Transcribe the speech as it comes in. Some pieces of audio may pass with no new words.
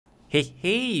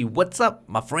Hey, what's up,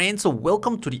 my friends? So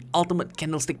welcome to the Ultimate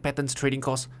Candlestick Patterns Trading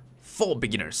Course for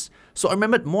beginners. So I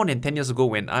remembered more than 10 years ago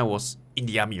when I was in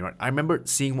the army, right? I remember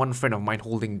seeing one friend of mine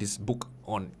holding this book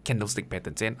on candlestick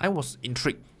patterns and I was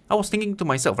intrigued. I was thinking to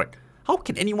myself, right? How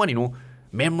can anyone,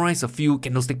 memorize a few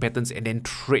candlestick patterns and then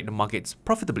trade the markets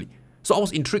profitably? So I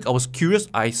was intrigued, I was curious,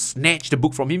 I snatched the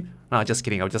book from him. Nah, just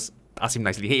kidding, I'll just ask him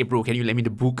nicely, hey bro, can you lend me the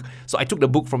book? So I took the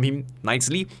book from him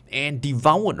nicely and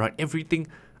devoured, right, everything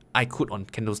I could on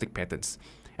candlestick patterns.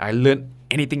 I learned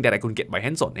anything that I could get my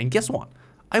hands on. And guess what?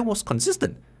 I was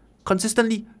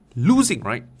consistently losing,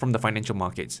 right, from the financial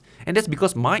markets. And that's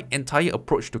because my entire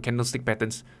approach to candlestick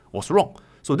patterns was wrong.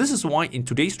 So this is why in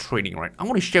today's training, right, I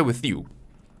want to share with you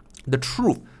the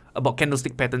truth about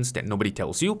candlestick patterns that nobody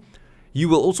tells you. You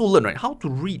will also learn, right, how to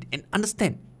read and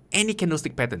understand any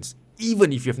candlestick patterns,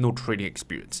 even if you have no trading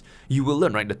experience. You will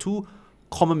learn, right, the two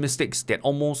common mistakes that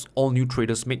almost all new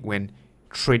traders make when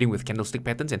trading with candlestick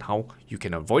patterns and how you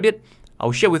can avoid it.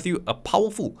 I'll share with you a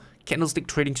powerful candlestick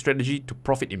trading strategy to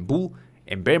profit in bull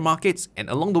and bear markets, and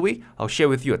along the way, I'll share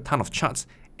with you a ton of charts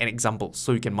and examples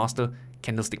so you can master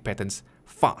candlestick patterns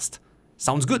fast.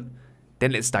 Sounds good?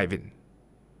 Then let's dive in.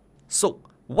 So,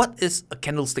 what is a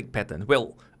candlestick pattern?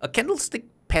 Well, a candlestick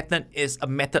pattern is a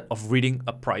method of reading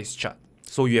a price chart.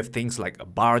 So you have things like a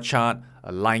bar chart,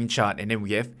 a line chart, and then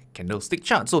we have candlestick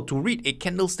chart. So to read a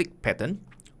candlestick pattern,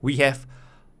 we have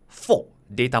 4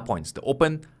 data points: the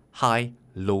open, high,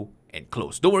 low, and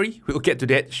close. Don't worry, we'll get to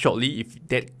that shortly if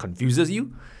that confuses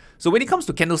you. So when it comes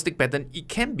to candlestick pattern, it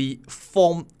can be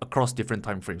formed across different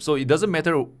time frames. So it doesn't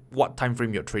matter what time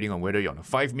frame you're trading on, whether you're on a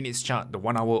 5 minutes chart, the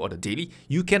 1 hour, or the daily,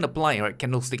 you can apply, right,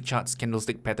 candlestick charts,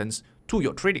 candlestick patterns to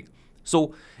your trading.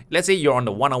 So let's say you're on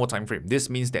the 1 hour time frame. This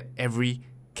means that every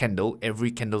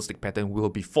candlestick pattern will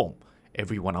be formed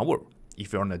every 1 hour.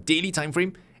 If you're on a daily time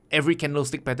frame, every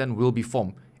candlestick pattern will be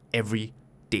formed every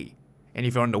day. And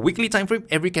if you're on the weekly time frame,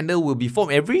 every candle will be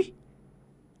formed every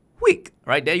week.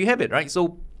 Right, there you have it, right?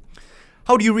 So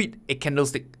how do you read a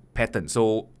candlestick pattern?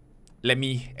 So let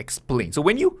me explain. So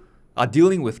when you are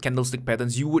dealing with candlestick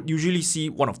patterns, you would usually see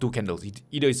one of two candles.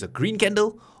 Either it's a green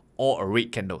candle or a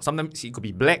red candle. Sometimes it could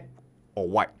be black or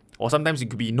white, or sometimes it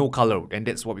could be no color, and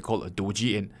that's what we call a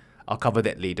doji, and I'll cover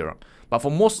that later on. But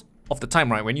for most of the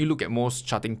time, right, when you look at most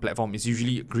charting platforms, it's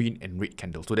usually a green and red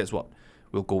candle. So that's what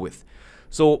we'll go with.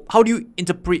 So how do you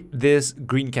interpret this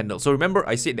green candle? So remember,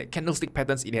 I said that candlestick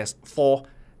patterns, it has 4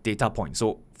 data points.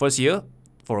 So first here,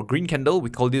 for a green candle, we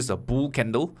call this a bull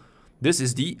candle. This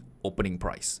is the opening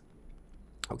price.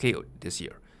 Okay, this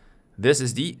here. This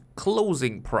is the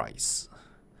closing price.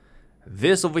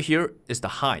 This over here is the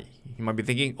high. You might be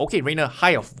thinking, okay, Rayner,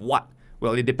 high of what?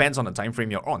 Well, it depends on the time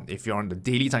frame you're on. If you're on the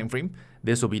daily time frame,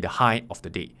 this will be the high of the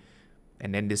day.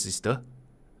 And then this is the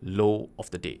low of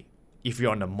the day. If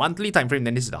you're on the monthly time frame,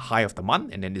 then this is the high of the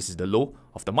month, and then this is the low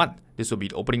of the month. This will be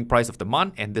the opening price of the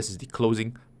month, and this is the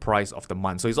closing price of the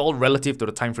month. So it's all relative to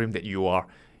the time frame that you are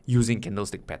using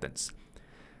candlestick patterns.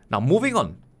 Now moving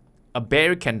on, a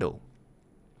bear candle.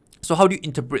 So how do you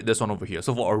interpret this one over here?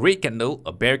 So for a red candle,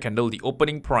 a bear candle, the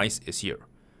opening price is here,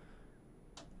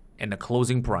 and the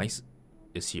closing price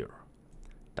is here.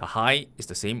 The high is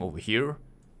the same over here,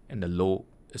 and the low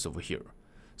is over here.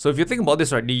 So if you think about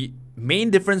this, right, the main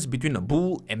difference between a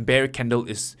bull and bear candle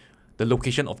is the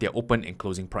location of their open and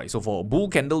closing price. So for a bull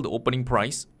candle, the opening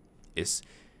price is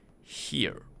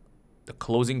here. The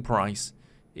closing price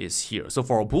is here. So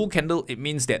for a bull candle, it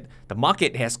means that the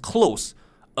market has closed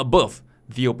above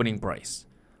the opening price.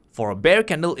 For a bear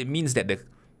candle, it means that the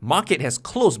market has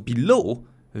closed below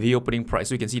the opening price.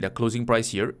 So you can see the closing price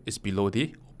here is below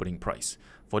the opening price.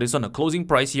 For this one, the closing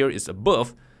price here is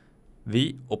above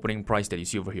the opening price that you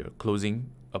see over here,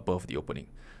 closing above the opening.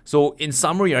 So in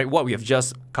summary, right, what we have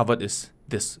just covered is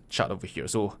this chart over here.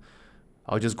 So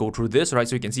I'll just go through this, right?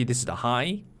 So you can see this is the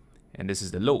high and this is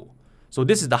the low. So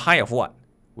this is the high of what?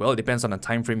 Well, it depends on the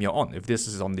time frame you're on. If this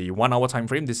is on the 1 hour time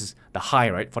frame, this is the high,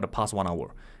 right, for the past 1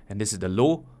 hour. And this is the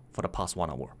low for the past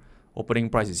 1 hour. Opening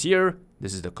price is here.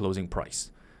 This is the closing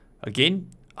price.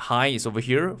 Again, high is over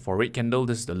here. For red candle,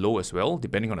 this is the low as well,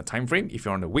 depending on the time frame. If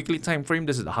you're on the weekly time frame,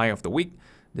 this is the high of the week.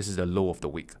 This is the low of the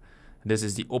week. This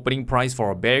is the opening price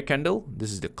for a bear candle.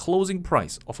 This is the closing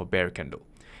price of a bear candle.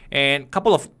 And a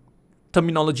couple of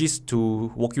terminologies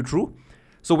to walk you through.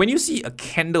 So when you see a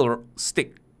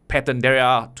candlestick pattern, there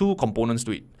are 2 components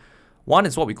to it. One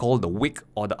is what we call the wick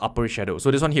or the upper shadow.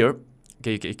 So this one here,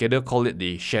 okay, you can either call it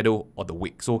the shadow or the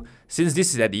wick. So since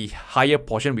this is at the higher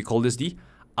portion, we call this the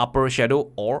upper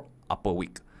shadow or upper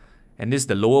wick. And this is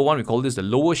the lower one, we call this the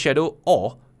lower shadow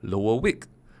or lower wick.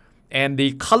 And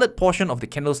the colored portion of the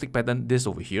candlestick pattern, this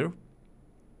over here,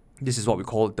 This is what we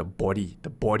call the body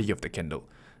of the candle.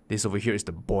 This over here is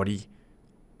the body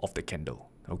of the candle.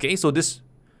 Okay, so this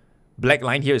black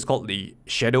line here is called the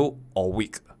shadow or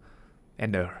wick,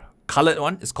 and the colored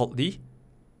one is called the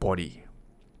body.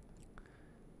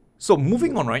 So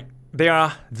moving on, right? There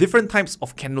are different types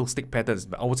of candlestick patterns,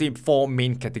 but I would say 4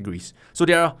 main categories. So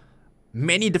there are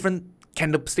many different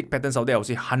candlestick patterns out there. I would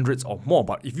say hundreds or more,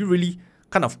 but if you really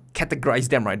kind of categorize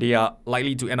them, right, they are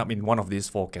likely to end up in one of these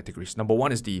 4 categories. Number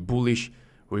 1 is the bullish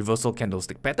reversal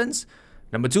candlestick patterns.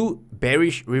 Number 2,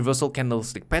 bearish reversal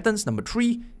candlestick patterns. Number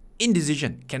 3,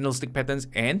 indecision candlestick patterns,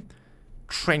 and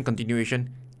trend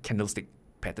continuation candlestick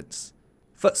patterns.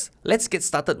 First, let's get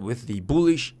started with the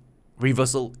bullish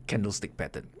reversal candlestick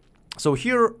pattern. So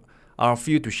here are a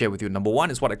few to share with you. Number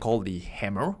 1 is what I call the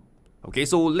hammer. Okay,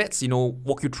 so let's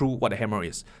walk you through what a hammer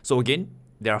is. So again,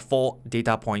 there are 4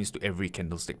 data points to every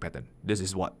candlestick pattern. This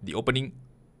is what? The opening,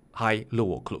 high, low,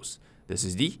 or close. This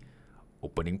is the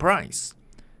opening price.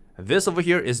 This over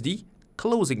here is the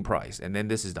closing price, and then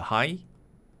this is the high,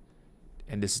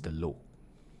 and this is the low.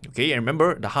 Okay, and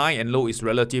remember, the high and low is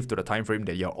relative to the time frame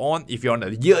that you're on. If you're on a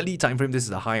yearly time frame, this is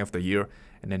the high of the year,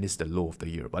 and then this is the low of the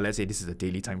year. But let's say this is the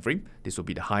daily time frame. This will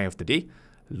be the high of the day,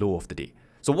 low of the day.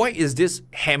 So why is this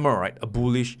hammer, right, a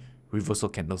bullish reversal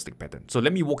candlestick pattern? So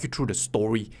let me walk you through the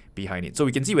story behind it. So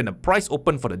we can see when the price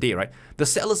opened for the day, right, the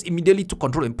sellers immediately took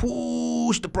control and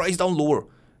pushed the price down lower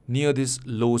near these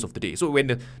lows of the day. So when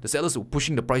the sellers were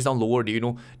pushing the price down lower, they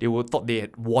thought they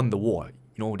had won the war.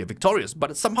 They're victorious.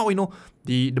 But somehow,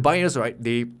 the buyers, right,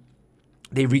 they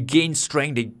regain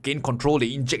strength, they gain control,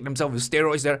 they inject themselves with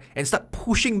steroids there and start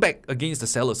pushing back against the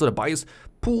sellers. So the buyers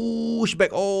push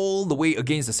back all the way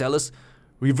against the sellers,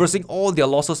 reversing all their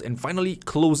losses and finally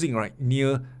closing right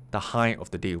near the high of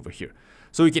the day over here.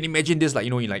 So you can imagine this like,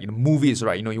 in movies,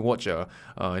 right? You watch,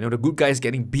 the good guys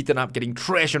getting beaten up, getting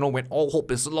trashed, when all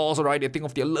hope is lost, right? They think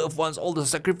of their loved ones, all the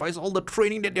sacrifice, all the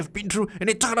training that they've been through, and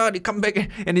they come back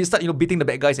and they start, beating the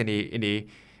bad guys, and they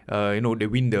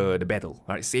win the battle,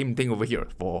 right? Same thing over here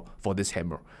for this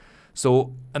hammer.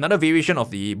 So another variation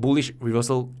of the bullish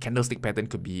reversal candlestick pattern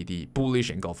could be the bullish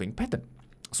engulfing pattern.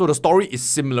 So the story is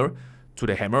similar to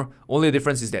the hammer. Only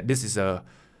difference is that this is a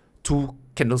 2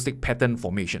 candlestick pattern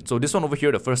formation. So this one over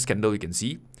here, the first candle, you can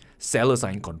see sellers are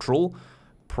in control.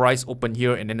 Price open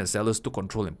here, and then the sellers took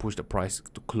control and pushed the price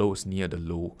to close near the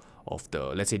low of the,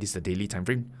 let's say this is the daily time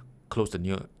frame, close to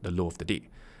near the low of the day.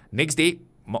 Next day,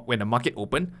 when the market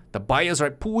opened, the buyers,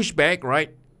 right, push back,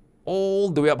 right, all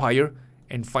the way up higher,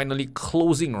 and finally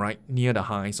closing right near the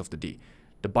highs of the day.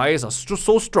 The buyers are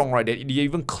so strong, right, that they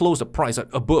even close the price right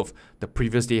above the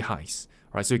previous day highs.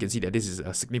 Right, so you can see that this is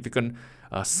a significant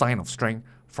sign of strength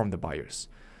from the buyers.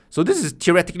 So this is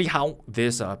theoretically how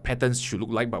these patterns should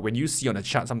look like, but when you see on a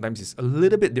chart, sometimes it's a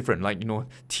little bit different, like,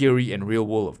 theory and real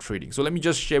world of trading. So let me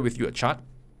just share with you a chart,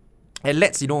 and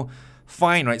let's,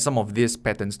 find, right, some of these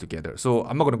patterns together. So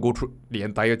I'm not going to go through the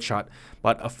entire chart,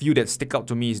 but a few that stick out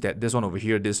to me is that this one over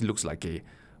here, this looks like a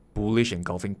bullish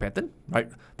engulfing pattern, right?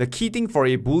 The key thing for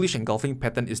a bullish engulfing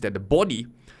pattern is that the body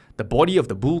of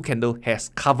the bull candle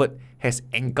has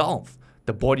engulfed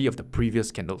the body of the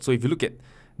previous candle. So if you look at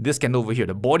this candle over here,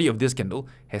 the body of this candle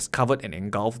has covered and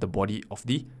engulfed the body of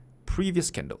the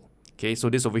previous candle. Okay, so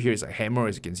this over here is a hammer,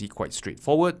 as you can see, quite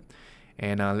straightforward.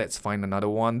 And let's find another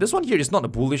one. This one here is not a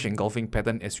bullish engulfing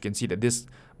pattern. As you can see that this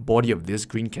body of this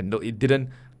green candle, it didn't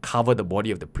cover the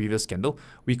body of the previous candle.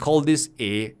 We call this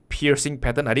a piercing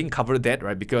pattern. I didn't cover that,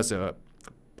 right, because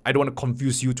I don't want to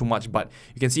confuse you too much, but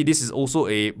you can see this is also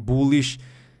a bullish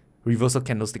reversal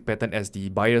candlestick pattern, as the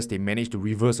buyers, they managed to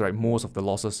reverse, right, most of the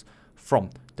losses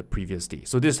from the previous day.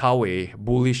 So this is how a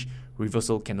bullish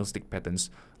reversal candlestick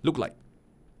patterns look like.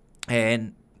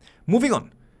 And moving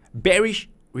on, bearish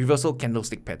reversal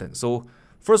candlestick pattern. So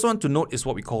first one to note is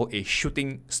what we call a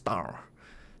shooting star.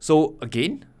 So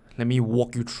again, let me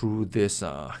walk you through this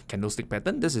candlestick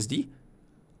pattern. This is the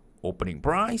opening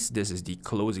price, this is the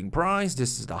closing price,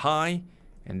 this is the high,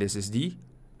 and this is the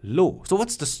low. So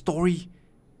what's the story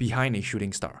behind a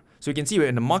shooting star? So you can see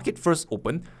when the market first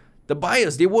opened, the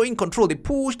buyers, they were in control. They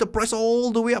pushed the price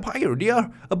all the way up higher. They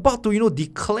are about to,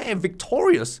 declare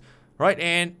victorious, right?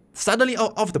 And suddenly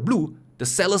out of the blue, the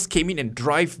sellers came in and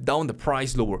drive down the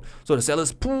price lower. So the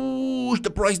sellers pushed the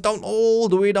price down all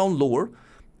the way down lower,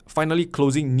 finally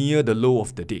closing near the low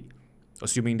of the day,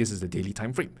 assuming this is the daily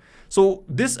time frame. So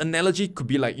this analogy could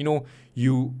be like,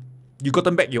 you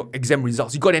gotten back your exam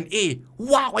results. You got an A.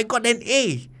 Wow, I got an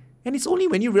A. And it's only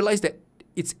when you realize that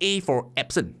it's A for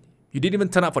absent. You didn't even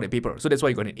turn up for the paper. So that's why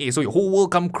you got an A. So your whole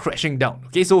world come crashing down.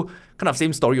 Okay, so kind of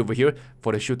same story over here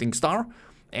for the shooting star.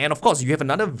 And of course, you have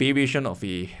another variation of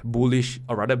a bullish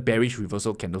or rather bearish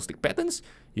reversal candlestick patterns.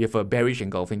 You have a bearish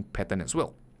engulfing pattern as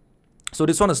well. So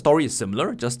this one, the story is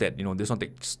similar, just that, this one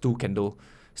takes two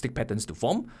candlestick patterns to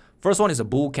form. First one is a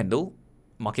bull candle,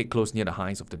 market closed near the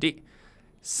highs of the day.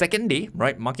 Second day,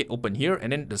 right, market open here,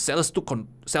 and then the sellers took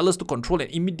control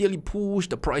and immediately pushed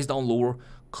the price down lower,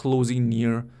 closing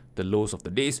near the lows of the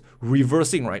days,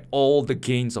 reversing, right, all the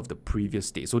gains of the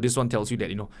previous day. So this one tells you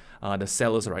that, the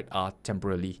sellers, right, are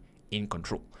temporarily in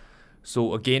control.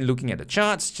 So again, looking at the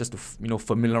charts, just to,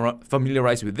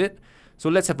 familiarize with it. So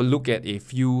let's have a look at a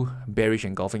few bearish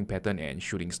engulfing pattern and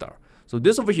shooting star. So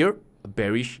this over here, a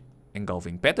bearish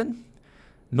engulfing pattern.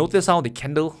 Notice how the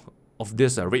candle of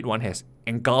this red one has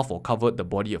engulfed or covered the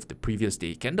body of the previous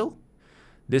day candle.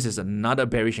 This is another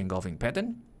bearish engulfing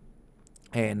pattern.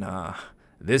 And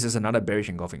this is another bearish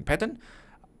engulfing pattern.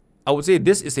 I would say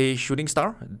this is a shooting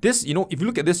star. This, if you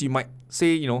look at this, you might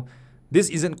say, this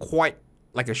isn't quite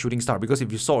like a shooting star, because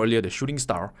if you saw earlier, the shooting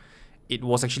star, it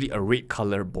was actually a red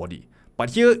color body.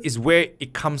 But here is where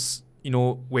it comes,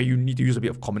 where you need to use a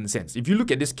bit of common sense. If you look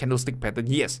at this candlestick pattern,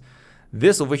 yes,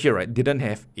 this over here, right, didn't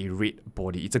have a red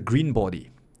body. It's a green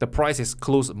body. The price has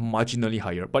closed marginally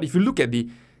higher. But if you look at the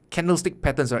candlestick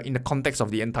patterns in the context of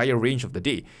the entire range of the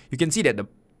day, you can see that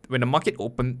when the market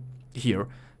opened here,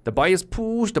 the buyers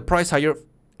pushed the price higher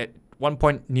at one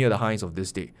point near the highs of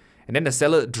this day. And then the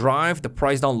seller drive the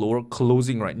price down lower,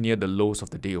 closing right near the lows of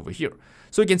the day over here.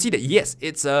 So you can see that, yes,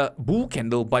 it's a bull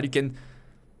candle, but you can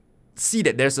see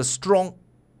that there's a strong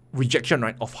rejection,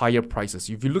 right, of higher prices.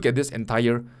 If you look at this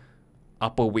entire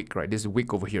upper wick, right, this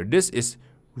wick over here, this is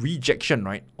rejection,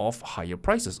 right, of higher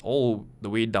prices all the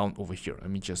way down over here. Let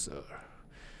me just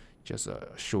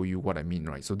show you what I mean,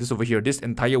 right? So this over here, this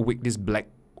entire wick, this black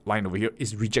line over here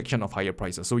is rejection of higher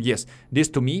prices. So yes, this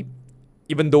to me,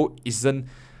 even though isn't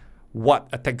what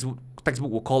a textbook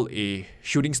will call a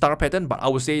shooting star pattern, but I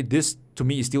would say this to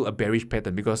me is still a bearish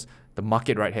pattern because the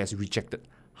market, right, has rejected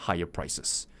higher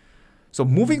prices. So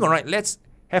moving on, right, let's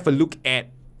have a look at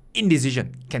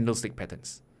indecision candlestick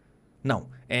patterns. Now,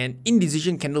 an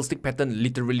indecision candlestick pattern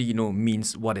literally,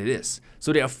 means what it is.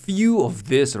 So there are a few of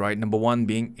this, right? Number one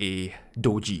being a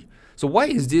doji. So why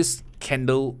is this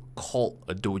candle called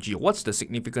a doji? What's the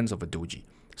significance of a doji?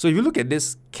 So if you look at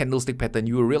this candlestick pattern,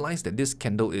 you will realize that this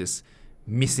candle is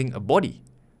missing a body.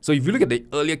 So if you look at the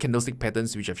earlier candlestick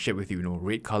patterns, which I've shared with you,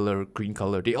 red color, green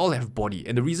color, they all have body.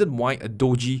 And the reason why a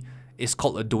doji is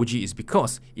called a doji is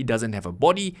because it doesn't have a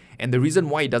body. And the reason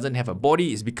why it doesn't have a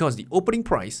body is because the opening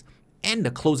price and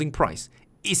the closing price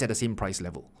is at the same price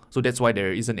level. So that's why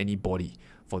there isn't any body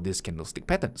for this candlestick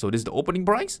pattern. So this is the opening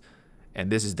price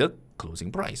and this is the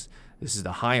closing price. This is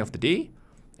the high of the day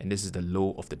and this is the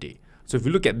low of the day. So if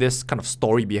you look at this kind of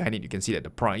story behind it, you can see that the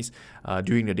price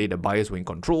during the day, the buyers were in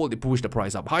control. They pushed the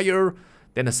price up higher.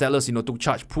 Then the sellers, took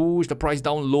charge, pushed the price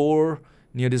down lower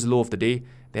near this low of the day.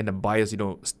 Then the buyers,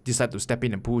 decide to step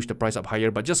in and push the price up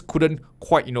higher, but just couldn't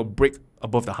quite, break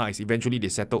above the highs. Eventually, they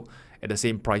settled at the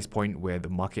same price point where the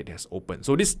market has opened.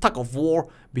 So this tug of war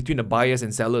between the buyers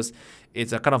and sellers,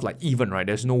 it's a kind of like even, right?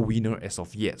 There's no winner as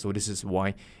of yet. So this is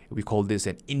why we call this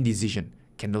an indecision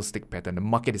candlestick pattern. The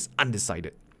market is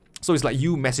undecided. So it's like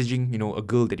you messaging, a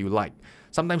girl that you like.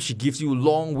 Sometimes she gives you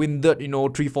long-winded,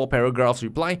 3-4 paragraphs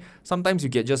reply. Sometimes you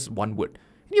get just one word.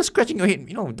 And you're scratching your head,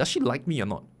 does she like me or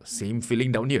not? Same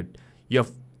feeling down here. You're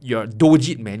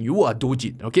dojit, man. You are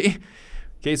dojit, okay?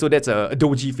 Okay, so that's a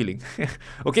doji feeling.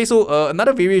 Okay, so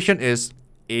another variation is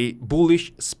a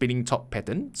bullish spinning top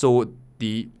pattern. So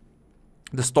the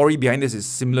story behind this is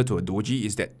similar to a doji,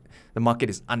 is that the market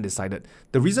is undecided.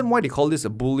 The reason why they call this a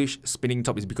bullish spinning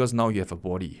top is because now you have a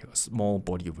body, a small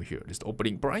body over here. This is the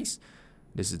opening price.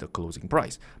 This is the closing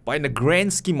price. But in the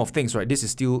grand scheme of things, right, this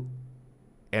is still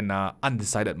an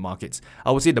undecided markets.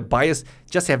 I would say the buyers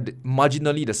just have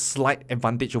marginally the slight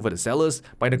advantage over the sellers.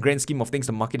 But in the grand scheme of things,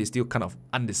 the market is still kind of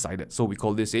undecided. So we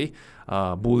call this a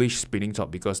bullish spinning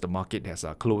top because the market has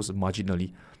closed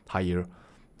marginally higher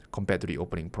compared to the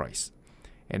opening price.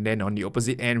 And then on the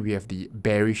opposite end, we have the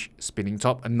bearish spinning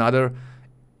top, another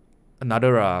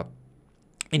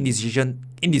indecision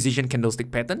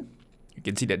candlestick pattern. You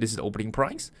can see that this is the opening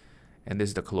price and this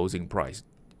is the closing price.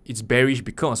 It's bearish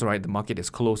because, right, the market is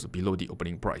closed below the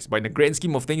opening price. But in the grand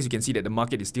scheme of things, you can see that the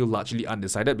market is still largely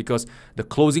undecided because the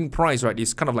closing price, right,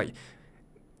 is kind of like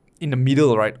in the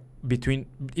middle, right,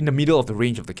 in the middle of the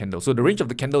range of the candle. So the range of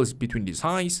the candle is between these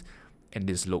highs and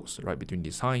these lows, right, between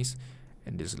these highs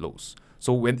and these lows.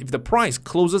 So if the price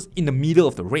closes in the middle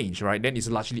of the range, right, then it's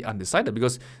largely undecided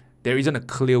because there isn't a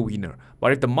clear winner.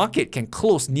 But if the market can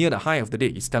close near the high of the day,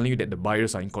 it's telling you that the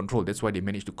buyers are in control. That's why they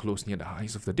managed to close near the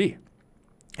highs of the day.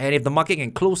 And if the market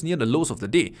can close near the lows of the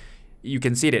day, you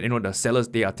can say that, you know, the sellers,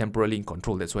 they are temporarily in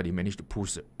control. That's why they managed to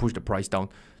push the price down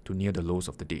to near the lows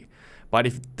of the day. But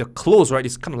if the close, right,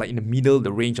 is kind of like in the middle,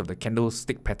 the range of the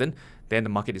candlestick pattern, then the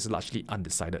market is largely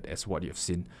undecided, as what you have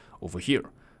seen over here.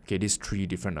 Okay, these three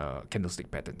different candlestick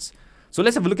patterns. So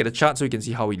let's have a look at the chart so you can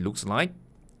see how it looks like.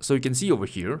 So you can see over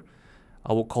here,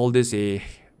 I will call this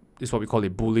what we call a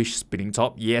bullish spinning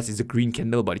top. Yes, it's a green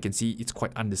candle, but you can see it's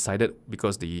quite undecided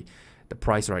because the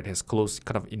price, right, has closed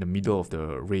kind of in the middle of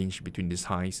the range between these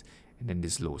highs and then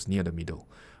these lows, near the middle.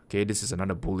 Okay, this is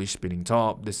another bullish spinning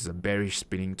top. This is a bearish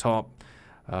spinning top.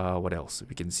 What else?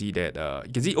 We can see that,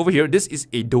 you can see over here, this is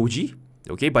a doji.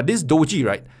 Okay, but this doji,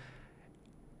 right,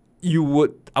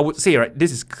 I would say, right,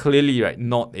 this is clearly, right,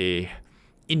 not a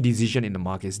indecision in the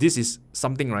markets. This is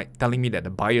something, right, telling me that the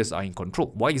buyers are in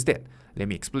control. Why is that? Let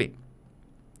me explain.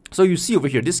 So you see over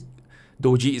here, this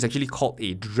doji is actually called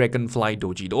a dragonfly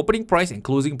doji. The opening price and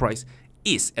closing price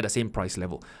is at the same price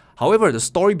level. However, the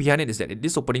story behind it is that at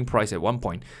this opening price, at one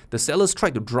point, the sellers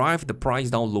tried to drive the price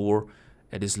down lower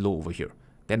at this low over here.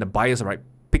 Then the buyers, right,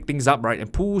 pick things up, right,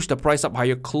 and push the price up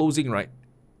higher, closing, right,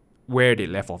 where they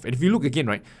left off. And if you look again,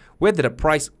 right, where did the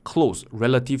price close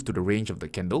relative to the range of the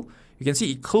candle? You can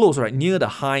see it closed, right, near the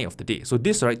high of the day. So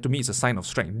this, right, to me is a sign of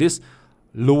strength. This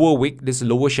lower wick, this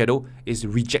lower shadow is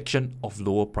rejection of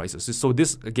lower prices. So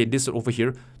this, again, this over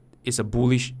here is a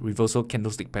bullish reversal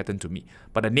candlestick pattern to me.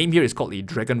 But the name here is called a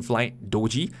dragonfly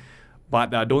doji.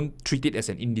 But don't treat it as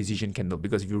an indecision candle,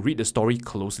 because if you read the story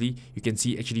closely, you can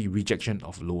see actually rejection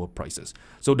of lower prices.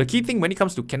 So the key thing when it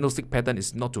comes to candlestick pattern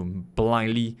is not to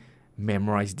blindly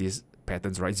memorize these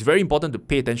patterns, right? It's very important to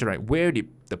pay attention, right? Where did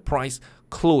the price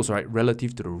close, right,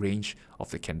 relative to the range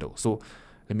of the candle. So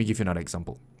let me give you another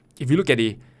example. If you look at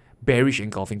a bearish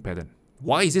engulfing pattern,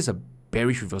 why is this a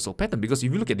bearish reversal pattern? Because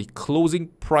if you look at the closing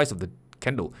price of the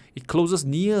candle, it closes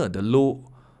near the low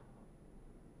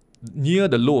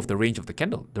of the range of the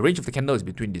candle. The range of the candle is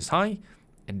between this high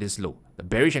and this low. The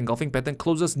bearish engulfing pattern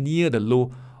closes near the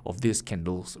low of this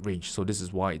candle's range. So this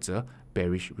is why it's a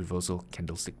bearish reversal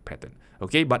candlestick pattern.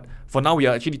 Okay, but for now we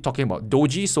are actually talking about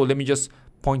doji. So let me just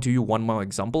point to you one more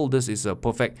example. This is a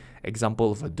perfect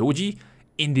example of a doji.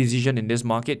 Indecision in this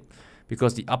market,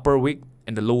 because the upper wick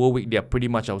and the lower wick, they are pretty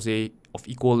much, I would say, of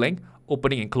equal length.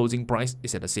 Opening and closing price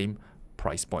is at the same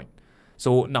price point.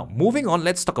 So now moving on,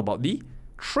 let's talk about the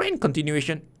trend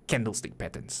continuation candlestick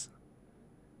patterns.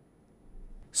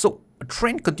 So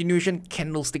trend continuation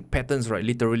candlestick patterns, right,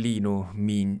 literally,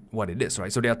 mean what it is,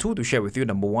 right? So there are two to share with you.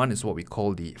 Number one is what we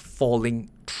call the falling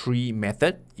tree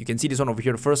method. You can see this one over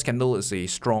here. The first candle is a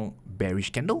strong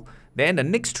bearish candle. Then the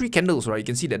next three candles, right, you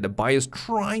can see that the buyers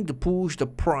trying to push the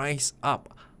price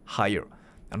up higher.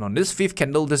 And on this fifth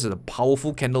candle, this is a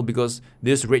powerful candle because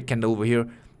this red candle over here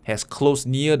has closed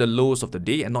near the lows of the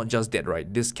day. And not just that,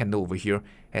 right, this candle over here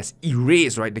has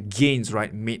erased, right, the gains,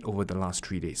 right, made over the last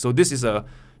 3 days. So this is a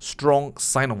strong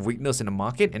sign of weakness in the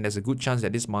market, and there's a good chance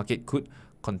that this market could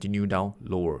continue down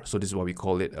lower. So this is why we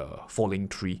call it a falling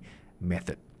tree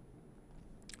method.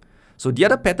 So the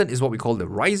other pattern is what we call the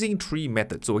rising tree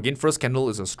method. So again, first candle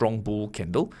is a strong bull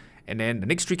candle, and then the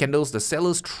next three candles, the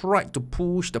sellers tried to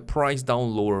push the price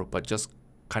down lower, but just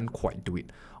can't quite do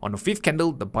it. On the fifth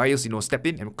candle, the buyers, stepped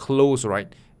in and closed,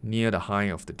 right, near the high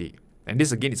of the day. And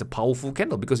this again is a powerful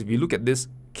candle, because if you look at this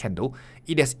candle,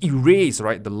 it has erased,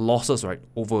 right, the losses, right,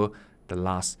 over the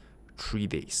last 3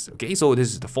 days. Okay, so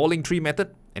this is the falling tree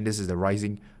method, and this is the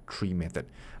rising tree method.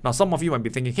 Now, some of you might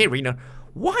be thinking, hey, Rayner,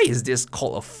 why is this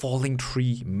called a falling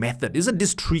tree method? Isn't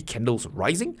this three candles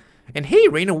rising? And hey,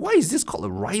 Rayner, why is this called a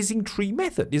rising tree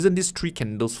method? Isn't this three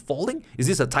candles falling? Is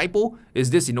this a typo?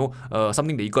 Is this,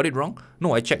 something that you got it wrong?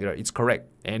 No, I checked, right? It's correct.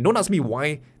 And don't ask me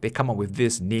why they come up with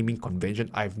this naming convention.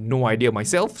 I have no idea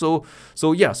myself. So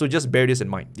just bear this in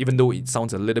mind, even though it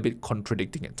sounds a little bit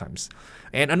contradicting at times.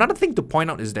 And another thing to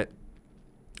point out is that,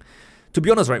 to be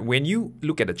honest, right, when you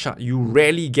look at the chart, you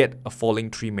rarely get a falling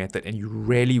tree method and you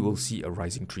rarely will see a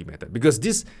rising tree method, because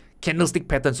this candlestick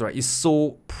patterns, right, is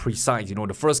so precise.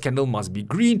 The first candle must be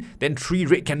green, then three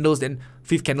red candles, then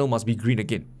fifth candle must be green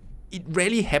again. It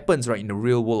rarely happens, right, in the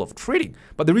real world of trading.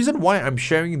 But the reason why I'm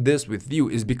sharing this with you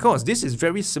is because this is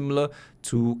very similar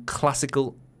to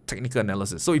classical technical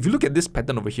analysis. So if you look at this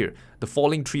pattern over here, the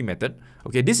falling tree method,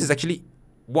 okay, this is actually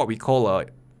what we call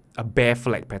a bear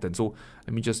flag pattern. So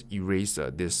let me just erase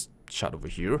this chart over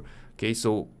here. Okay,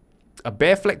 so a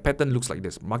bear flag pattern looks like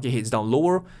this. Market heads down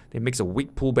lower, then makes a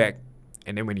weak pullback,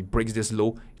 and then when it breaks this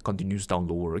low, it continues down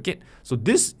lower again. So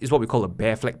this is what we call a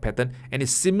bear flag pattern, and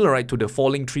it's similar, right, to the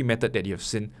falling tree method that you have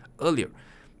seen earlier.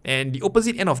 And the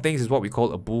opposite end of things is what we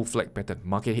call a bull flag pattern.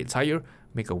 Market heads higher,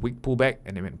 make a weak pullback,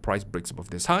 and then when price breaks above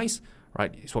this highs,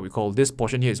 right, it's what we call, this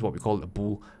portion here is what we call a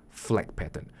bull flag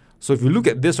pattern. So if you look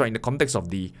at this, right, in the context of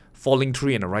the falling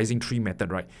tree and a rising tree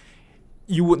method, right,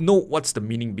 you would know what's the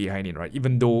meaning behind it, right?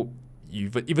 Even though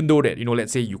that, you know,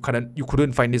 let's say you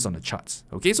couldn't find this on the charts.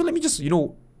 Okay, so let me just, you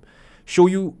know, show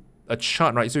you a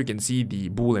chart, right, so you can see the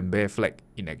bull and bear flag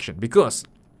in action, because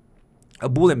a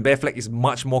bull and bear flag is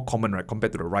much more common, right,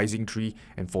 compared to the rising tree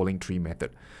and falling tree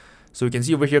method. So you can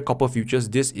see over here, copper futures,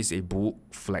 this is a bull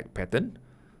flag pattern.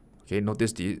 Okay,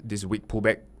 notice this weak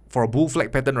pullback. For a bull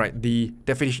flag pattern, right, the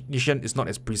definition is not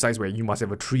as precise where you must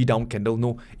have a 3 down candle.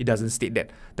 No, it doesn't state that.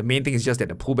 The main thing is just that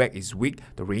the pullback is weak,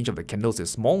 the range of the candles is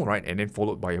small, right, and then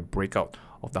followed by a breakout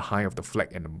of the high of the flag,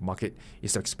 and the market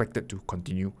is expected to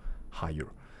continue higher.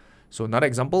 So another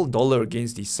example, dollar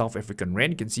against the South African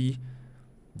rand. You can see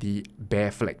the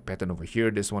bear flag pattern over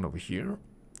here, this one over here.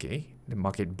 Okay, the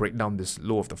market break down this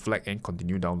low of the flag and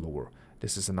continue down lower.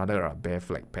 This is another bear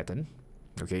flag pattern.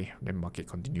 Okay, then market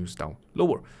continues down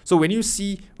lower. So when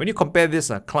you compare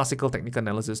this classical technical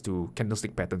analysis to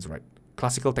candlestick patterns, right,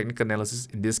 classical technical analysis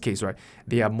in this case, right,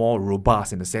 they are more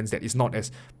robust in the sense that it's not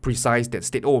as precise that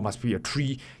state, oh, it must be a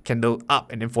 3 candle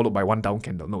up and then followed by 1 down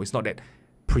candle. No, it's not that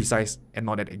precise and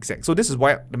not that exact. So this is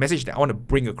why the message that I want to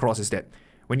bring across is that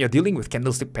when you're dealing with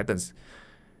candlestick patterns,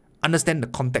 understand the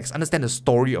context, understand the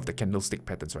story of the candlestick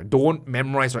patterns, right? Don't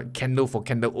memorize, right, candle for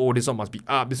candle, oh, this one must be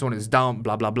up, this one is down,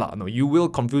 blah, blah, blah. No, you will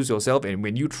confuse yourself, and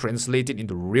when you translate it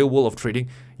into the real world of trading,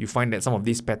 you find that some of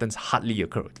these patterns hardly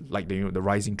occur, like the, you know, the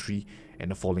rising tree and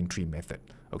the falling tree method,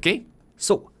 okay?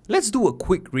 So let's do a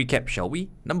quick recap, shall we?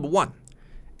 Number 1,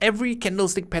 every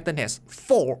candlestick pattern has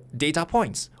 4 data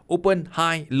points: open,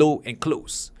 high, low, and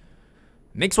close.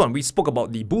 Next one, we spoke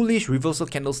about the bullish reversal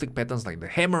candlestick patterns like the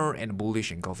hammer and the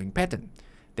bullish engulfing pattern.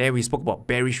 Then we spoke about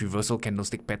bearish reversal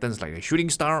candlestick patterns like the shooting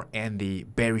star and the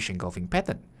bearish engulfing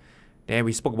pattern. Then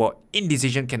we spoke about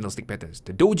indecision candlestick patterns,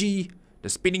 the doji, the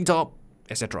spinning top,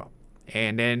 etc.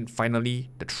 And then finally,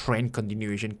 the trend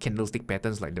continuation candlestick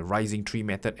patterns like the rising tree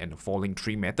method and the falling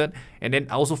tree method. And then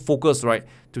I also focused, right,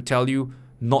 to tell you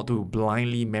not to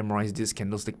blindly memorize these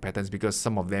candlestick patterns because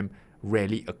some of them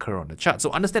rarely occur on the chart. So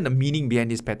understand the meaning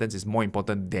behind these patterns is more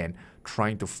important than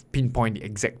trying to pinpoint the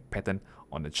exact pattern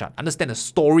on the chart. Understand the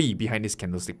story behind these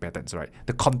candlestick patterns, right?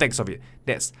 The context of it.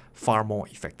 That's far more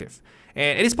effective.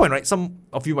 And at this point, right, some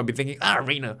of you might be thinking,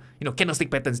 Rayner, you know, candlestick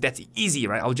patterns, that's easy,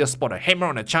 right? I'll just spot a hammer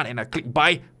on a chart and I click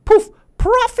buy, poof,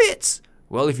 profits!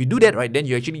 Well, if you do that, right, then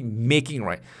you're actually making,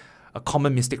 right, a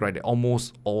common mistake, right, that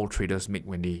almost all traders make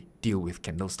when they deal with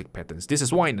candlestick patterns. This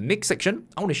is why in the next section,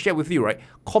 I want to share with you, right,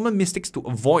 common mistakes to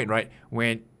avoid, right,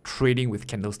 when trading with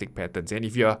candlestick patterns. And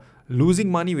if you're losing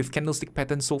money with candlestick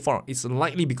patterns so far, it's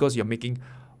likely because you're making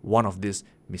one of these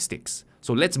mistakes.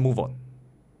 So let's move on.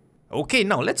 Okay,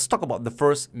 now let's talk about the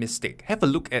first mistake. Have a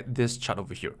look at this chart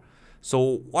over here.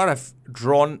 So what I've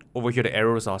drawn over here, the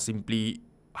arrows are simply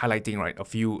highlighting, right, a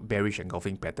few bearish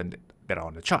engulfing patterns that are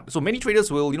on the chart. So many traders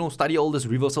will, you know, study all these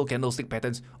reversal candlestick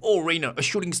patterns. Oh, Rayner, a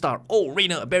shooting star. Oh,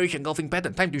 Rayner, a bearish engulfing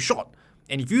pattern. Time to short.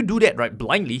 And if you do that, right,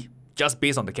 blindly, just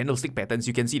based on the candlestick patterns,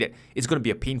 you can see that it's going to be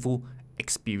a painful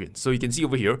experience. So you can see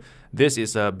over here, this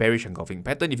is a bearish engulfing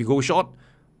pattern. If you go short,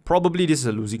 probably this is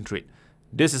a losing trade.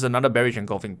 This is another bearish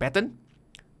engulfing pattern.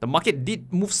 The market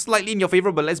did move slightly in your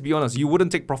favor, but let's be honest, you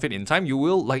wouldn't take profit in time. You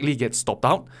will likely get stopped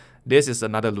out. This is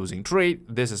another losing trade.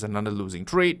 This is another losing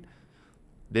trade.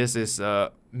 This is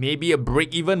maybe a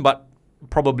break even, but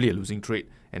probably a losing trade.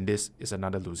 And this is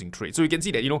another losing trade. So you can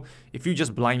see that, you know, if you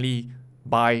just blindly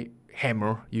buy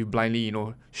hammer, you blindly, you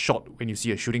know, short when you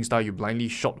see a shooting star, you blindly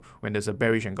short when there's a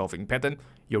bearish engulfing pattern,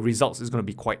 your results is going to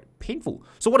be quite painful.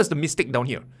 So what is the mistake down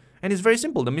here? And it's very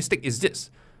simple. The mistake is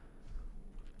this: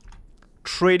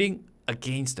 trading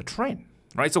against the trend,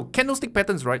 right? So candlestick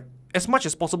patterns, right, as much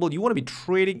as possible, you want to be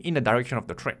trading in the direction of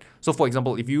the trend. So for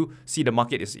example, if you see the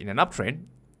market is in an uptrend,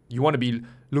 you want to be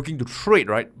looking to trade,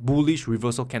 right, bullish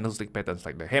reversal candlestick patterns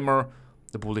like the hammer,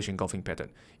 the bullish engulfing pattern.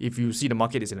 If you see the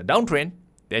market is in a downtrend,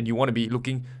 then you want to be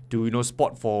looking to, you know,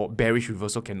 spot for bearish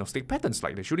reversal candlestick patterns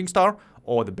like the shooting star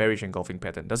or the bearish engulfing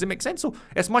pattern. Does it make sense? So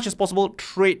as much as possible,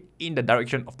 trade in the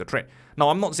direction of the trend. Now,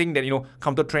 I'm not saying that, you know,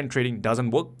 counter trend trading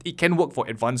doesn't work. It can work for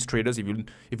advanced traders if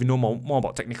you know more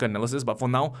about technical analysis. But for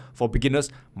now, for beginners,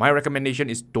 my recommendation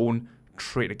is don't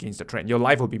trade against the trend. Your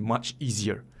life will be much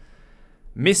easier.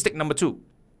 Mistake number 2.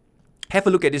 Have a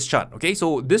look at this chart, okay?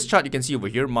 So this chart you can see over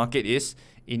here, market is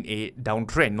in a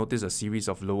downtrend. Notice a series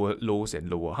of lower lows and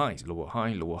lower highs. Lower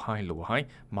high, lower high, lower high.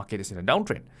 Market is in a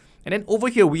downtrend. And then over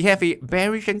here, we have a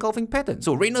bearish engulfing pattern.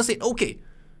 So Rayner said, okay,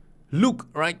 look,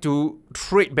 right, to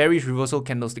trade bearish reversal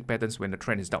candlestick patterns when the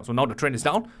trend is down. So now the trend is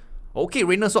down. Okay,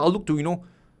 Rayner, so I'll look to,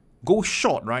 go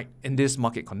short, right, in this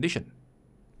market condition.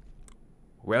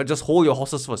 Well, just hold your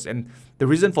horses first. And the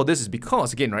reason for this is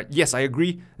because, again, right, yes, I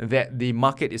agree that the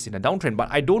market is in a downtrend, but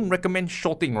I don't recommend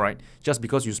shorting, right, just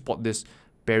because you spot this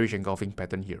bearish engulfing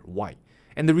pattern here. Why?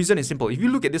 And the reason is simple. If you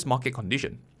look at this market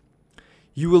condition,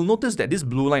 you will notice that this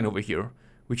blue line over here,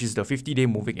 which is the 50-day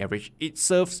moving average, it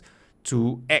serves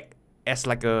to act as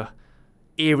like a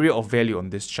area of value on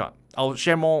this chart. I'll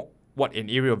share more what an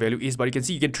area of value is, but you can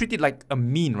see, you can treat it like a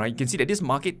mean, right? You can see that this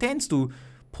market tends to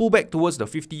pull back towards the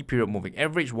 50 period moving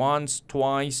average once,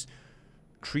 twice,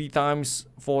 3 times,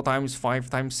 4 times, 5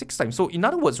 times, 6 times. So in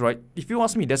other words, right, if you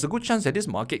ask me, there's a good chance that this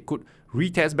market could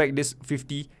retest back this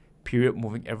 50 period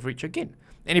moving average again.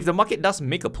 And if the market does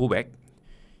make a pullback,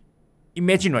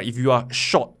 imagine, right, if you are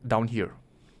short down here,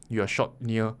 you are short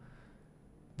near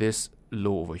this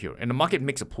low over here, and the market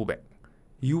makes a pullback,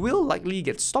 you will likely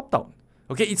get stopped out.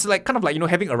 Okay, it's like kind of like,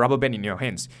 having a rubber band in your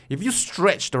hands. If you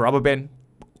stretch the rubber band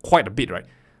quite a bit, right,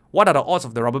 what are the odds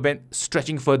of the rubber band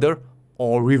stretching further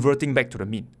or reverting back to the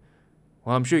mean?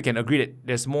 Well, I'm sure you can agree that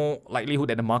there's more likelihood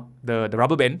that the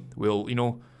rubber band will,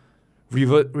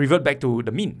 revert back to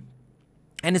the mean.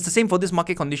 And it's the same for this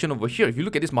market condition over here. If you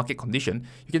look at this market condition,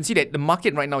 you can see that the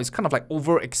market right now is kind of like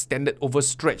overextended,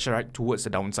 overstretched, right, towards the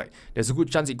downside. There's a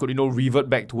good chance it could, revert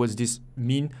back towards this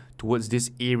mean, towards this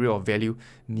area of value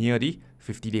near the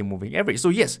 50-day moving average. So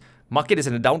yes, market is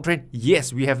in a downtrend.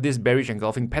 Yes, we have this bearish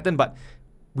engulfing pattern, but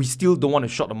we still don't want to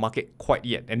short the market quite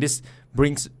yet. And this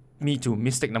brings me to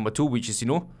mistake number 2, which is,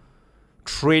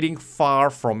 trading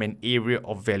far from an area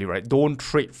of value, right? Don't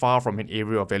trade far from an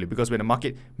area of value, because when the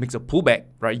market makes a pullback,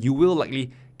 right, you will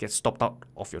likely get stopped out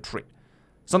of your trade.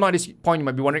 So now at this point, you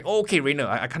might be wondering, okay, Rayner,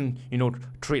 I can't,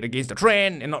 trade against the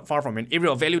trend and not far from an area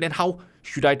of value. Then how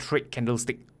should I trade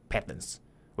candlestick patterns?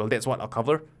 Well, that's what I'll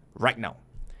cover right now.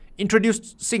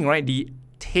 Introducing, right, the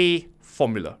Tay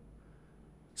formula.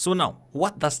 So now,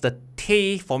 what does the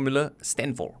Tay formula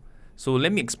stand for? So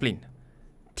let me explain.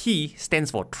 T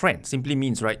stands for trend, simply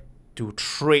means, right, to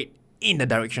trade in the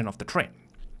direction of the trend.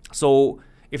 So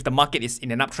if the market is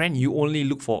in an uptrend, you only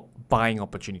look for buying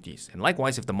opportunities. And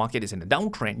likewise, if the market is in a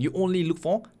downtrend, you only look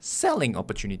for selling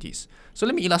opportunities. So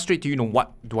let me illustrate to you,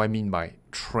 what do I mean by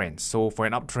trends. So for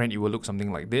an uptrend, it will look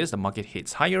something like this. The market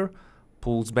hits higher,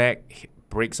 pulls back,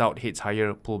 breaks out, hits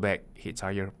higher, pull back, hits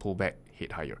higher, pull back,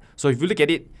 hit higher. So if you look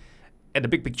at it, at the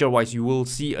big picture wise, you will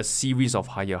see a series of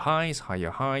higher highs, higher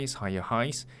highs, higher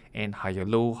highs, and higher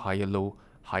low, higher low,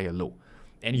 higher low.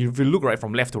 And if you look right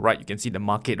from left to right, you can see the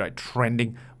market, right,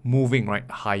 trending, moving, right,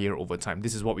 higher over time.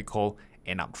 This is what we call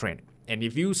an uptrend. And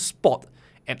if you spot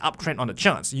an uptrend on the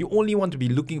charts, you only want to be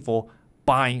looking for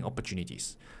buying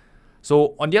opportunities.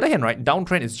 So on the other hand, right,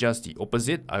 downtrend is just the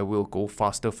opposite. I will go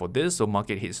faster for this. So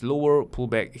market hits lower,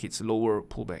 pullback, hits lower,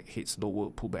 pullback, hits lower,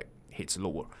 pullback, hits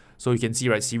lower. So you can see,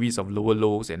 right, series of lower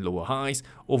lows and lower highs.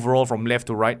 Overall, from left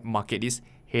to right, market is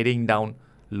heading down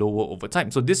lower over time.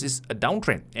 So this is a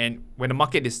downtrend. And when the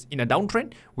market is in a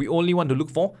downtrend, we only want to look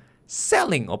for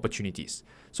selling opportunities.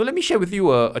 So let me share with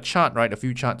you a chart, right, a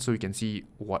few charts so you can see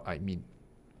what I mean.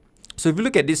 So if you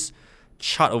look at this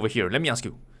chart over here, let me ask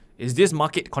you, is this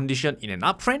market condition in an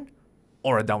uptrend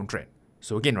or a downtrend?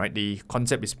 So again, right, the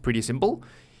concept is pretty simple.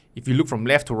 If you look from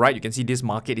left to right, you can see this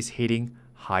market is heading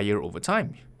higher over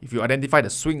time. If you identify the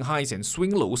swing highs and swing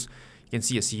lows, you can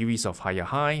see a series of higher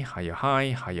high, higher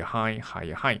high, higher high,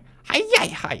 higher high,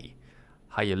 higher high,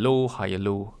 higher low, higher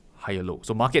low, higher low.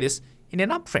 So market is in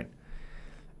an uptrend.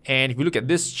 And if you look at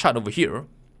this chart over here,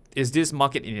 is this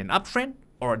market in an uptrend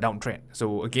or a downtrend?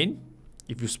 So again,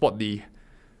 if you spot the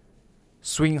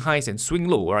swing highs and swing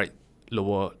low, right?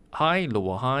 Lower high,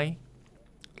 lower high,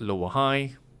 lower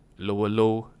high, lower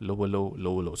low, lower low,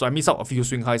 lower low. So I missed out a few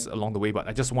swing highs along the way, but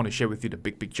I just want to share with you the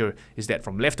big picture is that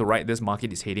from left to right, this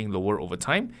market is heading lower over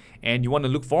time, and you want to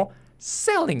look for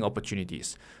selling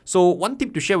opportunities. So one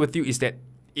tip to share with you is that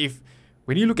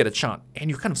when you look at a chart and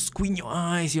you kind of squint your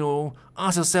eyes,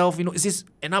 ask yourself, is this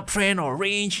an uptrend or a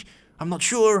range? I'm not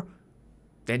sure.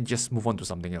 Then just move on to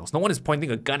something else. No one is pointing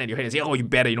a gun at your head and say, oh, you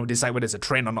better, decide whether it's a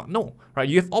trend or not. No, right?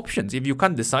 You have options. If you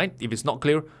can't decide, if it's not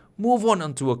clear, move on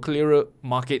onto a clearer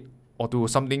market or to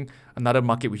another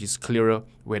market which is clearer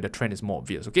where the trend is more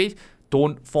obvious, okay?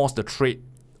 Don't force the trade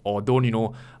or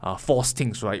don't, force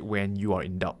things, right, when you are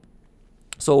in doubt.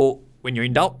 So when you're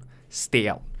in doubt, stay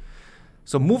out.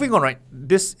 So moving on, right,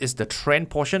 this is the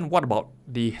trend portion. What about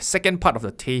the second part of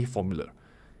the Tay formula?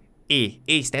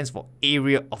 A stands for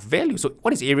area of value. So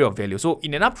what is area of value? So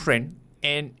in an uptrend,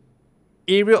 an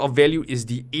area of value is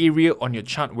the area on your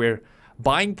chart where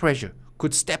buying pressure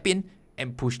could step in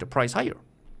and push the price higher.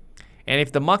 And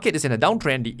if the market is in a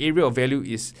downtrend, the area of value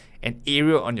is an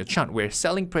area on your chart where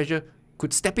selling pressure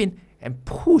could step in and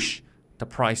push the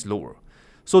price lower.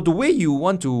 So the way you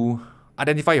want to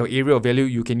identify your area of value,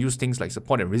 you can use things like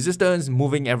support and resistance,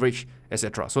 moving average,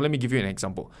 etc. So let me give you an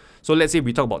example. So let's say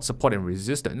we talk about support and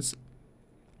resistance.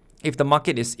 If the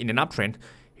market is in an uptrend,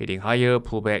 hitting higher,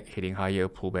 pullback, hitting higher,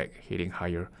 pullback, hitting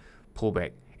higher,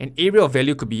 pullback, an area of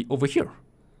value could be over here,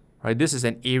 right? This is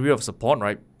an area of support,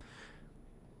 right?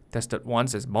 Tested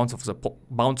once as bounce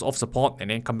off support and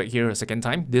then come back here a second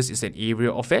time. This is an area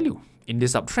of value in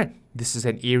this uptrend. This is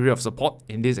an area of support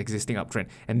in this existing uptrend.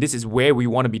 And this is where we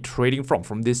want to be trading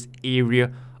from this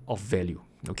area of value,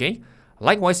 okay?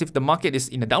 Likewise, if the market is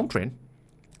in a downtrend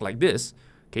like this,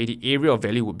 okay, the area of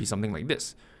value would be something like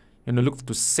this. You're going to look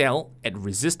to sell at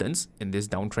resistance in this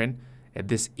downtrend at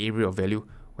this area of value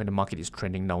when the market is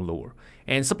trending down lower.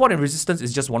 And support and resistance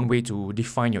is just one way to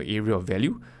define your area of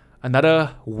value.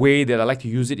 Another way that I like to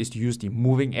use it is to use the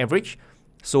moving average.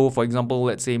 So for example,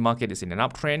 let's say market is in an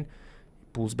uptrend,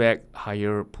 pulls back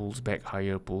higher, pulls back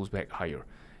higher, pulls back higher.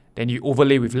 Then you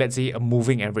overlay with, let's say, a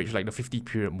moving average, like the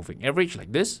 50-period moving average,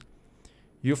 like this.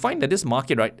 You find that this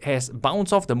market, right, has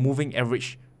bounced off the moving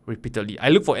average repeatedly. I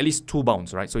look for at least 2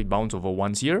 bounce, right? So it bounced over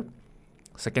once here,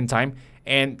 second time,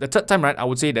 and the third time, right, I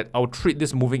would say that I would treat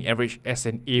this moving average as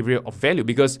an area of value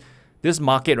because this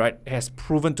market, right, has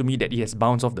proven to me that it has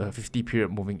bounced off the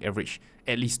 50-period moving average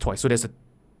at least twice. So there's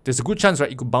a good chance,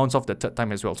 right, it could bounce off the third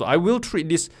time as well. So I will treat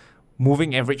this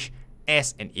moving average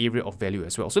as an area of value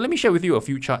as well. So let me share with you a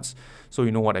few charts so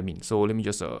you know what I mean. So let me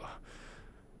just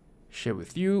share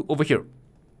with you over here.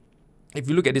 If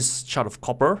you look at this chart of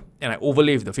copper and I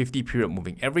overlay with the 50-period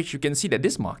moving average, you can see that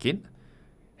this market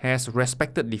has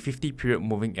respected the 50-period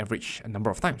moving average a number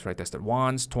of times, right? Tested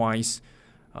once, twice,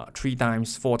 3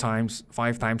 times, 4 times,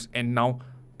 5 times, and now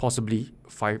possibly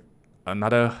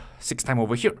another 6 times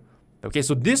over here. Okay,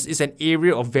 so this is an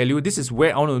area of value. This is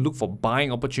where I want to look for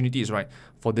buying opportunities, right,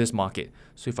 for this market.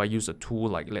 So if I use a tool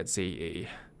like, let's say,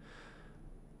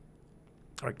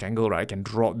 a rectangle, right, I can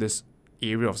draw this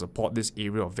area of support, this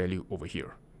area of value over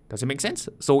here. Does it make sense?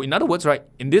 So in other words, right,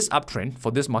 in this uptrend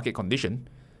for this market condition,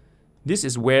 this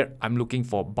is where I'm looking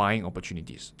for buying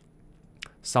opportunities,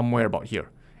 somewhere about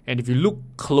here. And if you look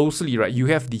closely, right, you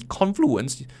have the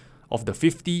confluence of the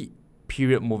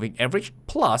 50-period moving average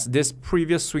plus this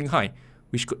previous swing high,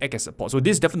 which could act as support. So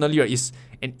this definitely, right, is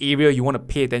an area you want to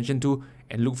pay attention to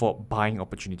and look for buying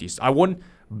opportunities. I won't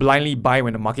blindly buy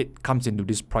when the market comes into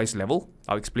this price level.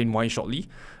 I'll explain why shortly,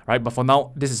 right? But for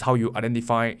now, this is how you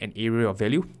identify an area of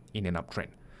value in an uptrend.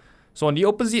 So on the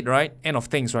opposite, right, end of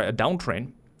things, right, a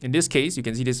downtrend. In this case, you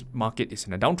can see this market is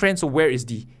in a downtrend. So where is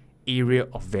the area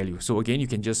of value? So again, you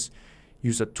can just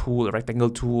use a tool, a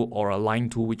rectangle tool or a line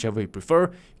tool, whichever you prefer.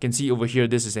 You can see over here,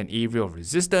 this is an area of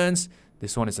resistance.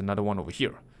 This one is another one over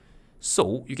here.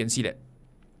 So you can see that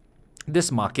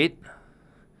this market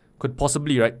could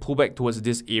possibly, right, pull back towards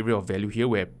this area of value here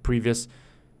where previous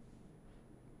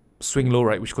swing low,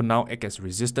 right, which could now act as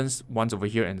resistance once over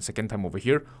here and the second time over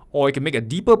here. Or you can make a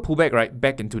deeper pullback, right,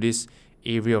 back into this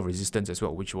area of resistance as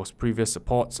well, which was previous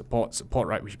support,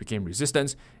 right, which became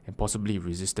resistance and possibly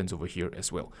resistance over here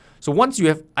as well. So once you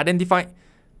have identified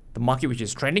the market which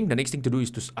is trending, the next thing to do is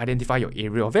to identify your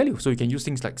area of value. So you can use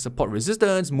things like support,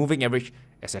 resistance, moving average,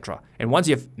 etc. And once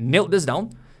you have nailed this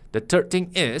down, the third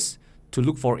thing is to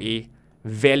look for a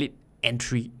valid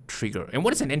entry trigger. And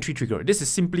what is an entry trigger? This is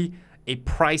simply a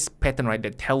price pattern, right,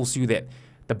 that tells you that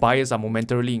the buyers are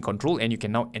momentarily in control and you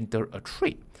can now enter a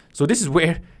trade. So this is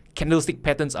where candlestick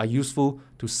patterns are useful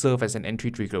to serve as an entry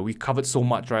trigger. We covered so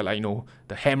much, right? Like,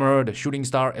 the hammer, the shooting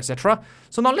star, etc.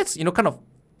 So now let's, kind of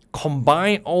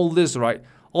combine all this, right?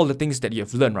 All the things that you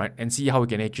have learned, right? And see how we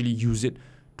can actually use it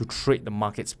to trade the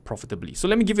markets profitably. So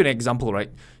let me give you an example,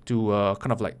 right? To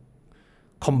kind of like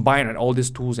combine, right, all these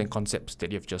tools and concepts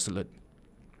that you have just learned.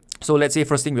 So let's say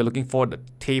first thing we're looking for, the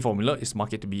Tay formula is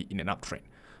market to be in an uptrend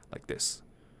like this.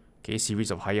 Okay, series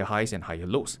of higher highs and higher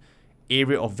lows.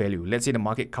 Area of value. Let's say the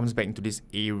market comes back into this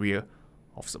area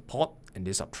of support and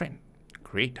this uptrend.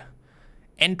 Great.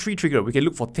 Entry trigger. We can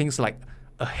look for things like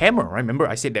a hammer. Right? Remember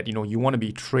I said that you want to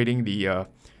be trading the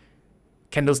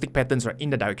candlestick patterns, right, in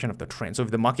the direction of the trend. So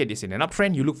if the market is in an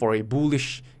uptrend, you look for a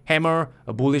bullish hammer,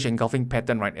 a bullish engulfing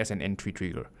pattern, right, as an entry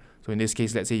trigger. So in this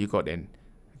case, let's say you got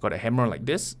a hammer like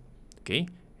this. Okay.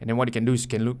 And then what you can do is you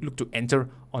can look to enter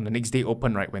on the next day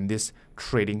open, right, when this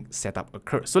trading setup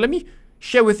occurs. So let me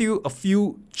share with you a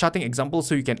few charting examples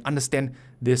so you can understand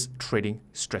this trading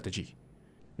strategy.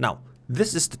 Now,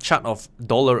 this is the chart of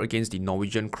dollar against the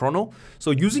Norwegian kroner.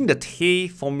 So using the Tay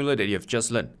formula that you have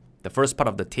just learned, The first part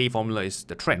of the Tay formula is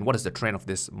the trend. What is the trend of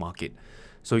this market?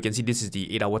 So you can see this is the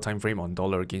 8-hour time frame on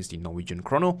dollar against the Norwegian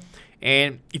chrono.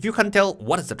 And if you can't tell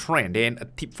what is the trend, then a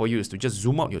tip for you is to just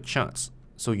zoom out your charts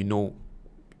so you know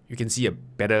you can see a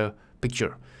better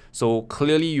picture. So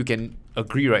clearly you can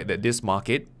agree, right, that this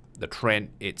market, the trend,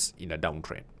 it's in a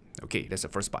downtrend. Okay, that's the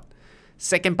first part.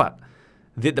 Second part,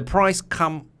 did the price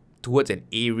come towards an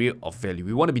area of value?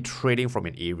 We want to be trading from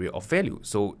an area of value.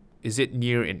 So is it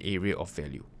near an area of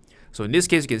value? So in this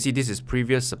case, you can see this is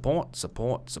previous support,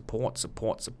 support, support,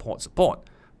 support, support, support.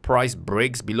 Price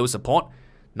breaks below support.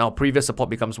 Now previous support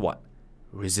becomes what?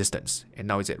 Resistance. And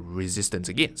now it's at resistance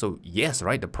again. So yes,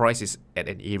 right, the price is at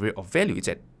an area of value. It's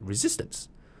at resistance.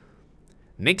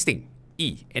 Next thing,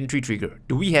 E, entry trigger.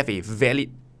 Do we have a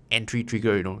valid entry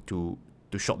trigger, you know, to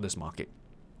short this market?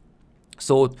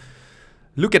 So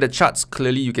look at the charts.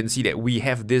 Clearly you can see that we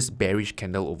have this bearish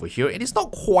candle over here, and it's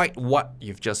not quite what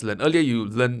you've just learned. Earlier you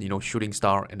learned, you know, shooting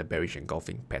star and the bearish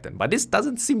engulfing pattern, but this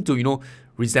doesn't seem to, you know,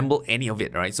 resemble any of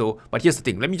it, right? So, but here's the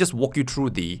thing. Let me just walk you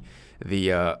through the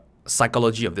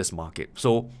psychology of this market.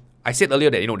 So I said earlier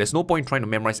that, you know, there's no point trying to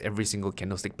memorize every single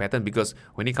candlestick pattern, because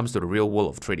when it comes to the real world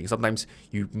of trading, sometimes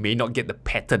you may not get the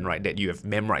pattern right that you have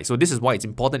memorized. So this is why it's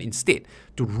important instead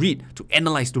to read, to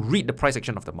analyze, to read the price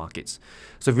action of the markets.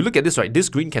 So if you look at this, right, this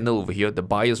green candle over here, the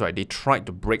buyers, right, they tried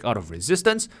to break out of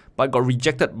resistance, but got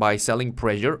rejected by selling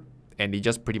pressure, and they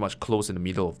just pretty much closed in the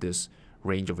middle of this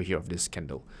range over here of this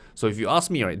candle. So if you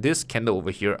ask me, right, this candle over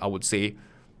here, I would say,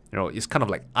 you know, it's kind of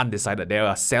like undecided. There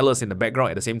are sellers in the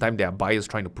background. At the same time, there are buyers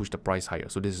trying to push the price higher.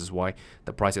 So this is why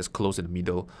the price has closed in the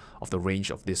middle of the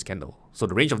range of this candle. So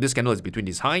the range of this candle is between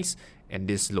these highs and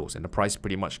these lows, and the price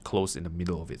pretty much closed in the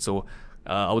middle of it. So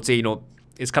I would say, you know,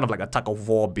 it's kind of like a tug of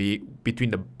war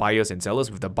between the buyers and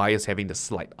sellers, with the buyers having the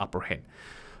slight upper hand.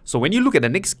 So when you look at the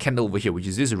next candle over here, which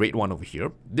is this red one over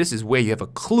here, this is where you have a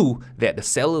clue that the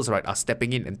sellers, right, are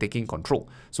stepping in and taking control.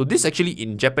 So this actually,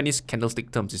 in Japanese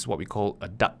candlestick terms, is what we call a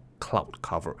dark cloud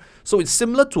cover. So it's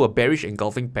similar to a bearish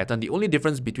engulfing pattern. The only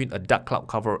difference between a dark cloud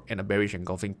cover and a bearish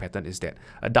engulfing pattern is that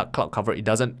a dark cloud cover, it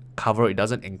doesn't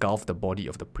engulf the body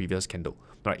of the previous candle.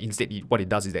 Right? Instead, what it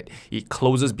does is that it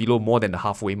closes below more than the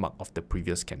halfway mark of the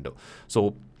previous candle.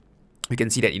 So we can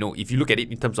see that, you know, if you look at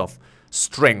it in terms of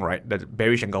strength, right, the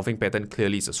bearish engulfing pattern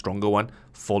clearly is a stronger one,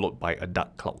 followed by a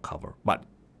dark cloud cover. But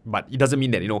it doesn't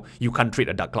mean that, you know, you can't trade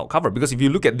a dark cloud cover, because if you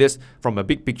look at this from a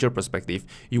big picture perspective,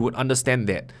 you would understand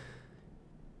that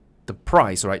the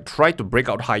price, right, tried to break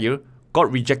out higher,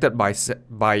 got rejected by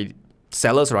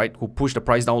sellers, right, who pushed the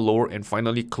price down lower, and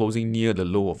finally closing near the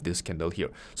low of this candle here.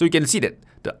 So you can see that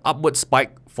the upward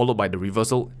spike followed by the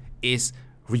reversal is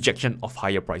rejection of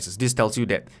higher prices. This tells you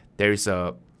that there is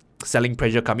a selling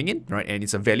pressure coming in, right, and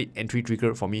it's a valid entry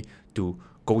trigger for me to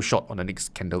go short on the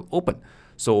next candle open.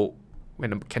 So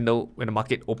when the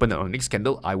market opened on the next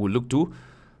candle, I will look to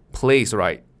place,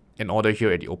 right, an order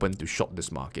here at the open to short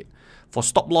this market. For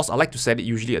stop loss, I like to set it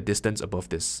usually a distance above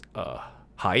this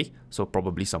high, so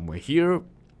probably somewhere here.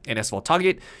 And as for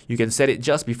target, you can set it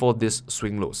just before this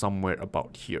swing low, somewhere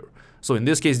about here. So in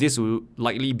this case, this will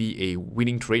likely be a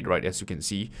winning trade, right? As you can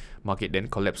see, market then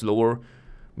collapsed lower,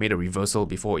 made a reversal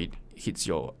before it hits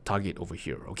your target over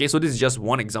here. Okay, so this is just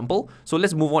one example. So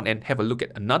let's move on and have a look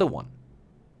at another one.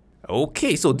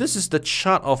 Okay, so this is the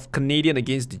chart of Canadian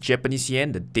against the Japanese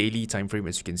yen, the daily time frame,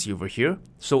 as you can see over here.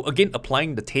 So again,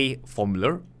 applying the Tay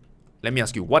formula, let me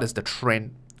ask you, what is the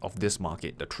trend of this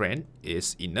market? The trend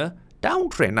is in a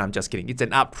downtrend. No, I'm just kidding. It's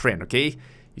an uptrend, okay?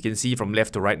 You can see from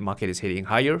left to right, market is heading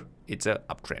higher. It's an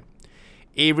uptrend.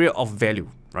 Area of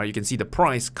value, right? You can see the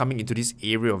price coming into this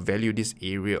area of value, this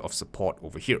area of support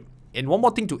over here. And one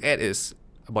more thing to add is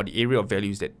about the area of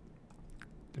value is that,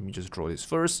 let me just draw this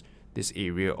first, this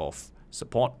area of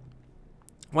support.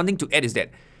 One thing to add is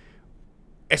that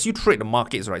as you trade the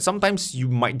markets, right, sometimes you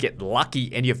might get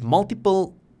lucky and you have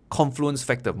multiple confluence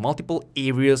factor, multiple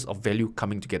areas of value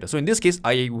coming together. So in this case,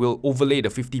 I will overlay the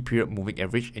 50-period moving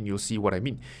average and you'll see what I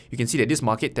mean. You can see that this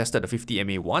market tested the 50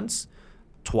 MA once,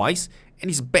 twice, and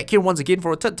it's back here once again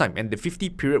for a third time. And the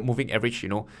 50-period moving average, you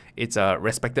know, it's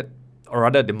respected, or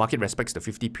rather the market respects the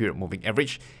 50-period moving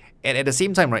average. And at the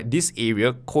same time, right, this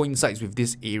area coincides with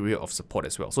this area of support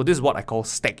as well. So this is what I call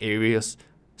stack areas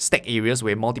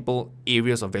where multiple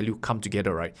areas of value come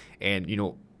together, right? And, you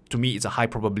know, to me, it's a high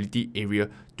probability area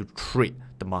to trade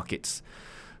the markets.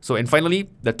 So, and finally,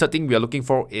 the third thing we are looking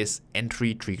for is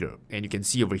entry trigger. And you can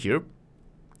see over here,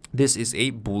 this is a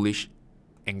bullish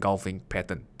engulfing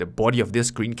pattern. The body of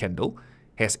this green candle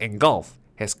has engulfed,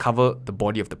 has covered the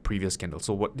body of the previous candle.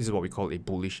 So this is what we call a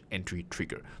bullish entry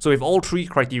trigger. So with all three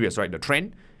criteria, right, the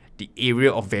trend, the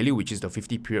area of value, which is the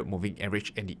 50 period moving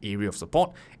average, and the area of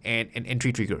support, and an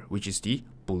entry trigger, which is the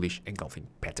bullish engulfing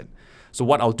pattern. So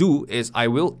what I'll do is I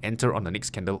will enter on the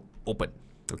next candle open.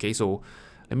 Okay, so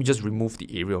let me just remove the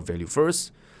area of value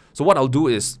first. So what I'll do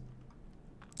is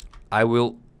I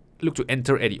will look to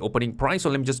enter at the opening price. So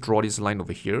let me just draw this line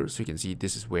over here so you can see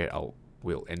this is where I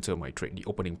will enter my trade, the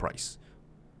opening price.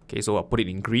 Okay, so I'll put it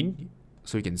in green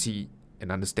so you can see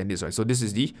and understand this, right? So this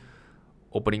is the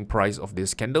opening price of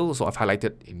this candle, so I've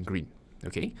highlighted in green.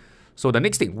 Okay, so the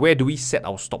next thing, where do we set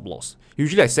our stop loss?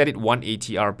 Usually I set it 1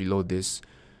 ATR below this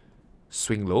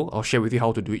swing low. I'll share with you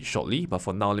how to do it shortly, but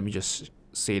for now let me just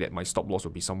say that my stop loss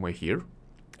will be somewhere here,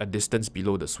 a distance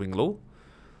below the swing low.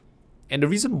 And the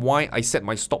reason why I set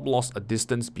my stop loss a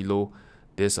distance below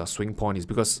this swing point is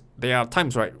because there are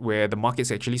times, right, where the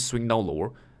markets actually swing down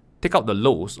lower, take out the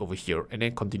lows over here, and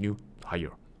then continue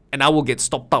higher. And I will get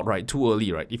stopped out, right, too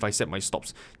early, right, if I set my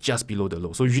stops just below the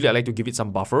low. So usually I like to give it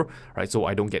some buffer, right, so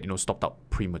I don't get, stopped out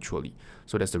prematurely.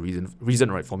 So that's the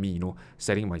reason, right, for me,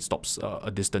 setting my stops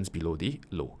a distance below the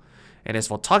low. And as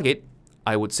for target,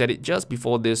 I would set it just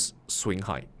before this swing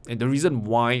high. And the reason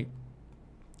why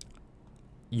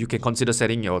you can consider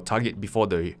setting your target before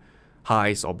the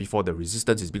highs or before the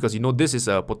resistance is because this is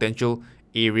a potential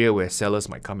area where sellers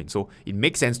might come in. So it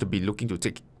makes sense to be looking to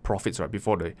take profits right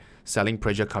before the selling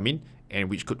pressure come in, and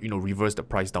which could reverse the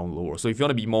price down lower. So if you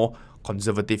want to be more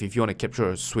conservative, if you want to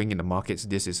capture a swing in the markets,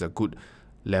 this is a good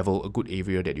level, a good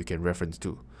area that you can reference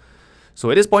to. So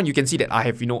at this point you can see that I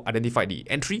have identified the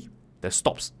entry, the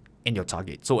stops, and your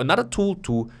target. So another tool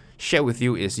to share with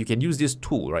you is you can use this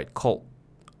tool, right, called,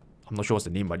 I'm not sure what's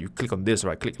the name, but you click on this,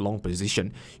 right, click long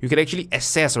position. You can actually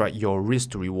assess, right, your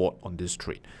risk to reward on this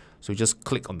trade. So you just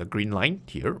click on the green line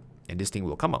here and this thing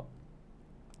will come out.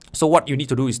 So what you need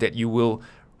to do is that you will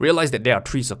realize that there are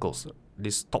 3 circles.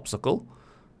 This top circle,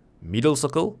 middle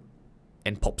circle,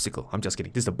 and popsicle. I'm just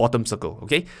kidding. This is the bottom circle,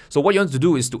 okay? So what you want to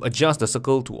do is to adjust the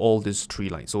circle to all these 3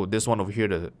 lines. So this one over here,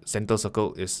 the center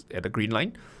circle is at the green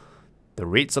line. The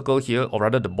red circle here, or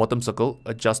rather the bottom circle,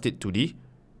 adjust it to the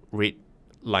red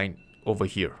line over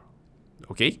here,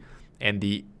 okay? And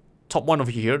the top one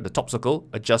over here, the top circle,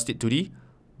 adjust it to the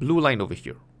blue line over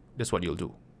here. That's what you'll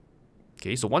do.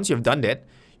 Okay, so once you've done that,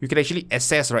 you can actually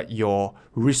assess, right, your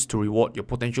risk to reward, your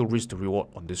potential risk to reward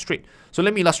on this trade. So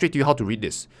let me illustrate to you how to read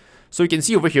this. So you can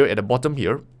see over here at the bottom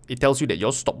here, it tells you that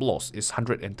your stop loss is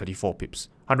 134 pips,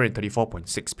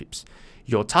 134.6 pips.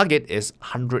 Your target is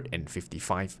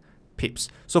 155 pips.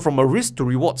 So from a risk to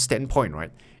reward standpoint,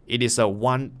 right, it is a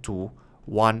 1 to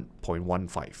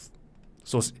 1.15.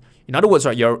 So in other words,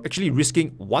 right, you're actually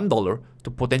risking $1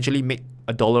 to potentially make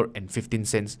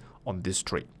 $1.15 on this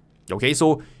trade. Okay,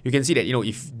 so you can see that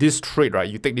if this trade, right,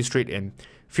 you take this trade and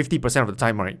 50% of the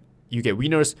time, right, you get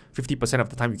winners, 50% of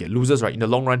the time you get losers, right. In the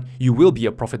long run, you will be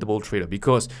a profitable trader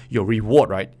because your reward,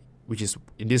 right, which is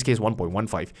in this case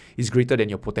 1.15, is greater than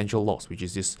your potential loss, which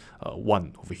is this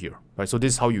 1 over here, right. So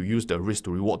this is how you use the risk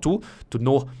to reward tool to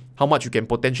know how much you can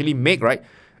potentially make, right,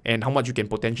 and how much you can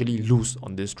potentially lose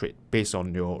on this trade based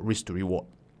on your risk to reward.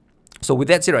 So with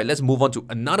that said, right, let's move on to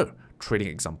another trading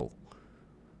example.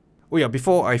 Oh yeah,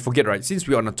 before I forget, right, since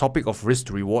we're on the topic of risk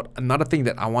to reward, another thing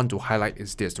that I want to highlight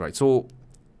is this, right. So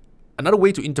another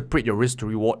way to interpret your risk to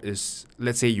reward is,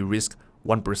 let's say you risk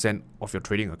 1% of your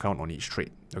trading account on each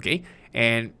trade, okay?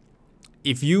 And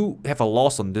if you have a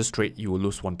loss on this trade, you will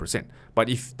lose 1%. But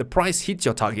if the price hits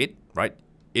your target, right,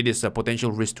 it is a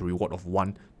potential risk to reward of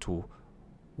 1 to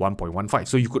 1.15.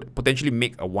 So you could potentially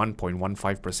make a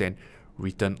 1.15%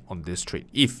 return on this trade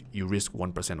if you risk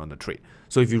 1% on the trade.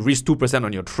 So if you risk 2%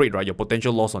 on your trade, right, your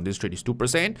potential loss on this trade is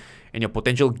 2%, and your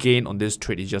potential gain on this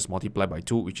trade is just multiplied by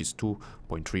 2, which is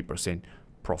 2.3%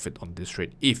 profit on this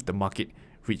trade if the market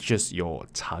reaches your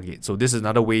target. So this is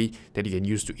another way that you can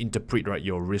use to interpret, right,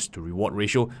 your risk to reward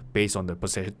ratio based on the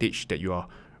percentage that you are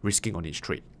risking on each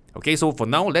trade. Okay, so for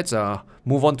now, let's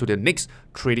move on to the next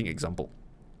trading example.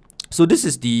 So this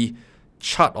is the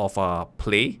chart of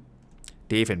Play,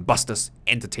 Dave and Buster's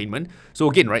Entertainment. So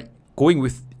again, right, going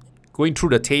through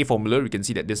the Tay formula, you can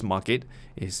see that this market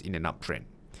is in an uptrend.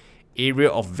 Area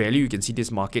of value, you can see this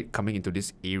market coming into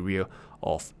this area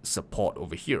of support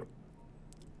over here.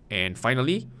 And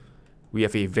finally, we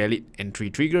have a valid entry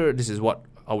trigger. This is what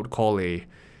I would call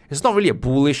it's not really a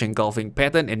bullish engulfing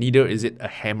pattern, and neither is it a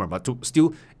hammer, but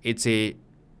still it's a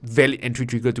valid entry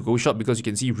trigger to go short because you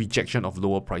can see rejection of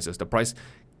lower prices. The price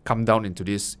come down into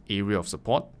this area of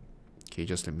support. Okay,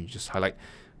 let me highlight.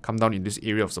 Come down in this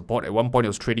area of support. At one point, it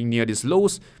was trading near these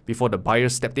lows before the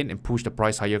buyers stepped in and pushed the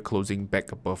price higher, closing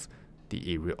back above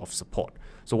the area of support.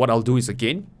 So what I'll do is,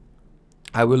 again,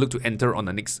 I will look to enter on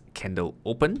the next candle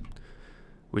open.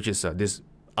 which is this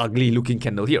ugly looking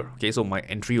candle here. Okay, so my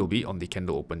entry will be on the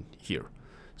candle open here.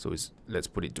 So let's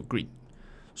put it to green.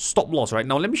 Stop loss, right?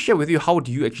 Now let me share with you how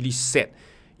do you actually set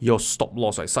your stop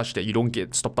loss, right, such that you don't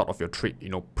get stopped out of your trade, you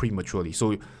know, prematurely.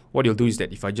 So what you'll do is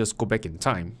that if I just go back in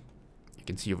time, you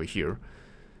can see over here,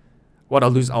 what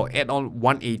I'll do is I'll add on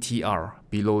 1 ATR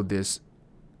below this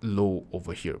low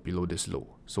over here, below this low.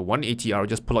 So 1 ATR,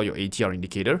 just pull out your ATR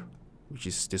indicator, which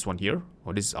is this one here,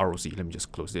 or this is ROC. Let me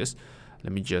just close this.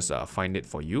 Let me just find it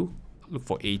for you. Look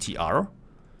for ATR.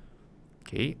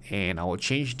 Okay, and I will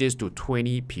change this to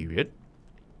 20 period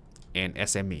and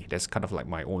SMA. That's kind of like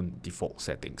my own default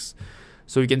settings.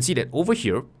 So you can see that over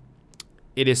here,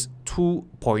 it is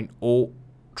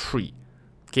 2.03.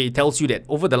 Okay, it tells you that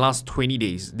over the last 20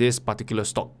 days, this particular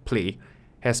stock play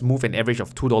has moved an average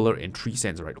of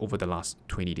 $2.03, right, over the last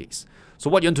 20 days. So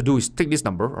what you want to do is take this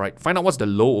number, right, find out what's the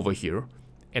low over here,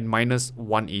 and minus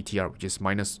 1 ATR, which is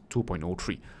minus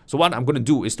 2.03. So what I'm going to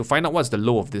do is to find out what's the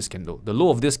low of this candle. The low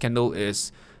of this candle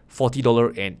is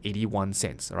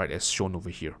 $40.81, right, as shown over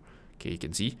here. Okay, you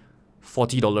can see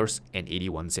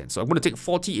 $40.81. So I'm going to take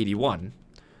 40.81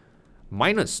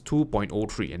 minus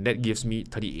 2.03, and that gives me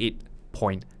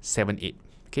 38.78.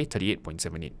 Okay,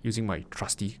 38.78, using my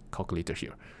trusty calculator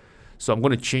here. So I'm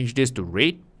going to change this to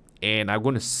rate, and I'm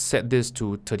going to set this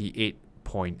to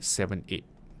 38.78,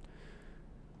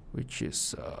 which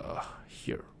is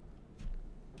here.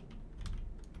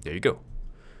 There you go.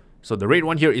 So the red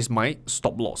one here is my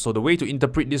stop loss. So the way to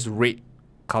interpret this red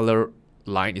color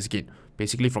line is, again,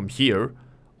 basically from here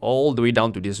all the way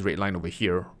down to this red line over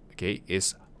here, okay,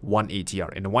 is 1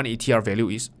 ATR, and the 1 ATR value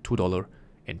is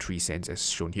 $2.03 as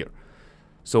shown here.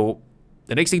 So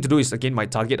the next thing to do is, again, my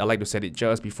target, I like to set it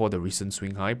just before the recent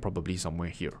swing high, probably somewhere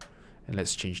here. And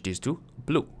let's change this to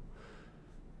blue.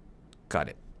 Got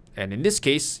it. And in this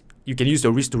case, you can use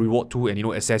the risk to reward tool and, you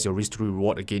know, assess your risk to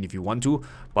reward again if you want to.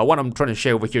 But what I'm trying to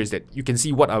share over here is that you can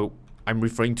see what I'm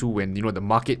referring to when, you know, the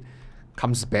market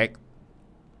comes back,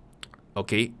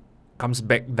 okay, comes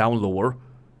back down lower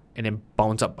and then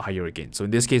bounce up higher again. So in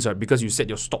this case, right, because you set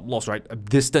your stop loss, right, a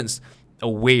distance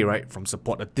away, right, from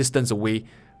support, a distance away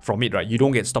from it, right, you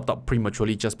don't get stopped up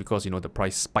prematurely just because, you know, the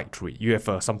price spiked through it. You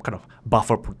have some kind of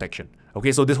buffer protection.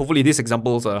 Okay, so hopefully this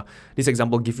example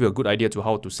give you a good idea to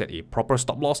how to set a proper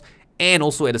stop loss, and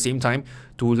also at the same time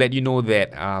to let you know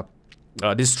that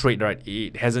this trade, right,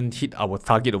 it hasn't hit our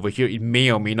target over here. It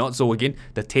may or may not. So again,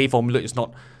 the Tay formula is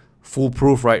not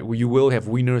foolproof, right? You will have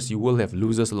winners, you will have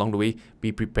losers along the way.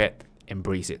 Be prepared,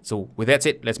 embrace it. So with that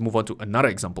said, let's move on to another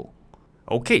example.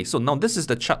 Okay, so now this is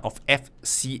the chart of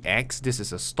FCX. This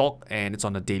is a stock and it's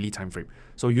on a daily time frame.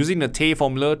 So using the Tay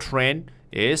formula, trend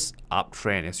is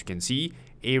uptrend, as you can see.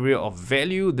 Area of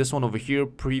value, this one over here,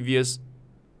 previous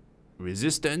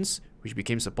resistance, which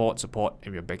became support,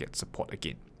 and we're back at support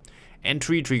again.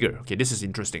 Entry trigger. Okay, this is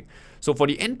interesting. So for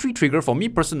the entry trigger, for me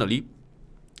personally,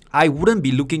 I wouldn't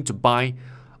be looking to buy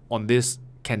on this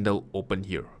candle open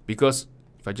here, because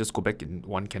if I just go back in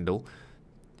one candle,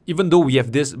 even though we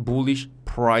have this bullish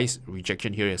price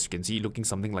rejection here, as you can see, looking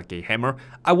something like a hammer,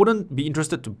 I wouldn't be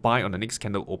interested to buy on the next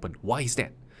candle open. Why is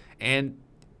that? And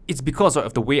it's because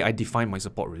of the way I define my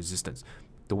support resistance.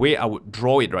 The way I would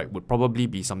draw it, right, would probably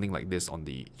be something like this on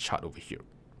the chart over here.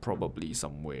 Probably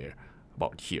somewhere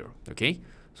about here, okay?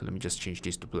 So let me just change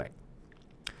this to black.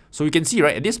 So you can see,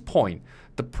 right, at this point,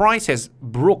 the price has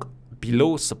broke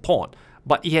below support,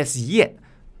 but it has yet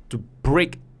to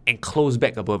break and close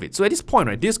back above it. So at this point,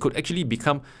 right, this could actually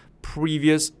become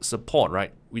previous support,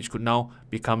 right, which could now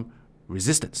become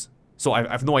resistance. So I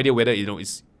have no idea whether, you know,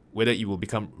 whether it will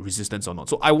become resistance or not.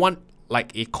 So I want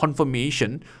like a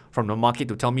confirmation from the market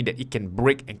to tell me that it can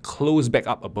break and close back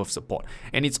up above support.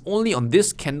 And it's only on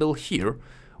this candle here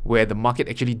where the market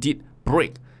actually did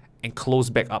break and close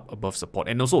back up above support.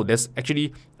 And also there's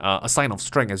actually a sign of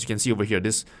strength, as you can see over here,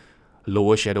 this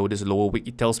lower shadow, this lower wick.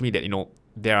 It tells me that, you know,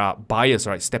 there are buyers,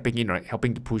 right, stepping in, right,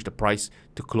 helping to push the price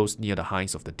to close near the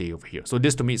highs of the day over here. So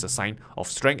this to me is a sign of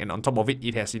strength, and on top of it,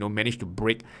 it has, you know, managed to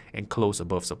break and close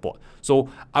above support. So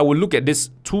I will look at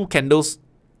this two candles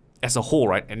as a whole,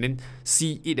 right, and then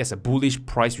see it as a bullish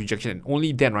price rejection, and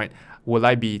only then, right, will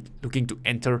I be looking to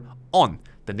enter on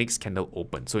the next candle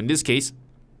open. So in this case,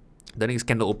 the next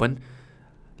candle open,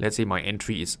 let's say my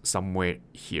entry is somewhere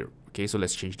here. Okay, so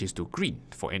let's change this to green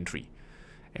for entry.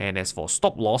 And as for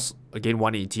stop loss, again,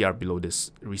 1 ATR below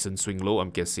this recent swing low, I'm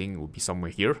guessing will be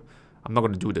somewhere here. I'm not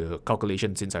going to do the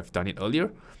calculation since I've done it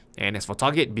earlier. And as for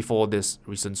target, before this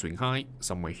recent swing high,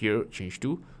 somewhere here, change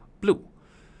to blue.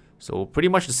 So pretty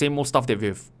much the same old stuff that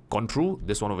we've gone through,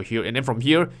 this one over here. And then from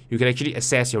here, you can actually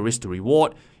assess your risk to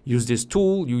reward. Use this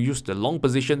tool, you use the long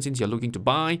position since you're looking to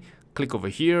buy. Click over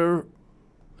here.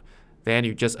 Then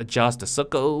you just adjust the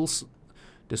circles.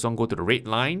 This one go to the red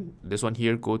line. This one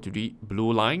here go to the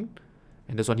blue line.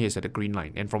 And this one here is at the green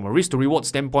line. And from a risk to reward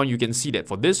standpoint, you can see that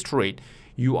for this trade,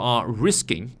 you are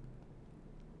risking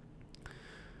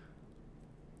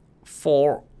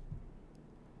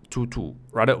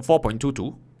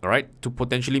 4.22, all right, to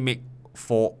potentially make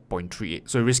 4.38.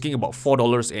 So you're risking about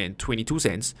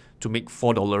 $4.22 to make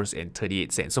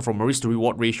 $4.38. So from a risk to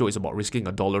reward ratio, it's about risking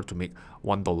 $1 to make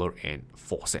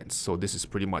 $1.04. So this is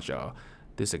pretty much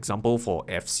this example for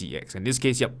FCX. In this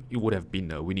case, yep, it would have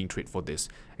been a winning trade for this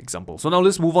example. So now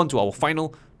let's move on to our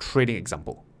final trading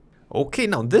example. Okay,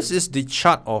 now this is the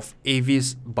chart of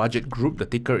Avis Budget Group. The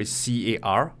ticker is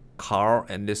CAR,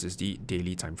 and this is the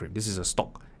daily time frame. This is a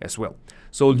stock as well.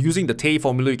 So using the TAY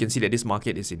formula, you can see that this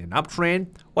market is in an uptrend.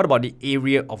 What about the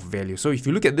area of value? So if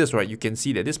you look at this, right, you can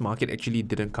see that this market actually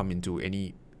didn't come into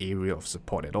any area of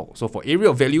support at all. So for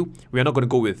area of value, we are not going to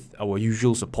go with our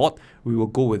usual support. We will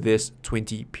go with this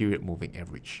 20 period moving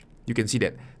average. You can see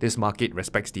that this market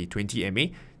respects the 20 MA,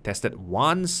 tested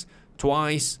once,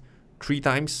 twice, 3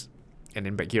 times, and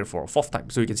then back here for a 4th time.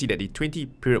 So you can see that the 20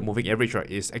 period moving average, right,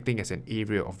 is acting as an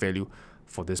area of value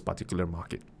for this particular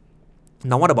market.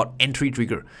 Now, what about entry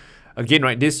trigger? Again,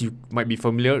 right, this you might be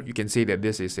familiar. You can say that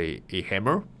this is a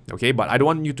hammer, okay? But I don't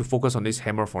want you to focus on this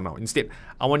hammer for now. Instead,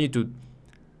 I want you to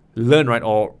learn, right,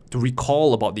 or to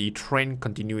recall about the trend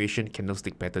continuation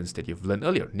candlestick patterns that you've learned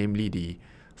earlier, namely the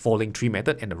falling tree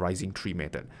method and the rising tree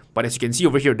method. But as you can see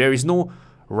over here, there is no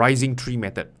rising tree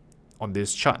method on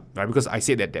this chart, right? Because I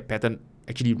said that that pattern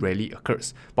actually rarely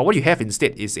occurs. But what you have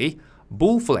instead is a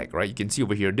bull flag, right? You can see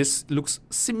over here, this looks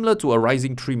similar to a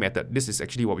rising tree method. This is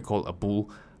actually what we call a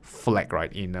bull flag,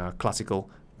 right, in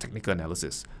classical technical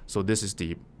analysis. So this is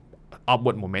the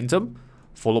upward momentum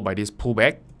followed by this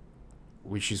pullback,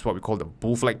 which is what we call the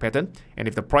bull flag pattern. And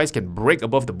if the price can break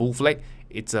above the bull flag,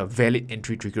 it's a valid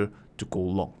entry trigger to go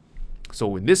long.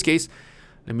 So in this case,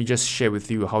 let me just share with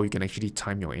you how you can actually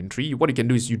time your entry. What you can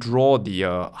do is you draw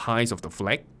the highs of the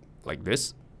flag like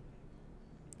this.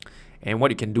 And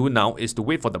what you can do now is to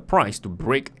wait for the price to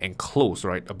break and close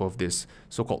right above this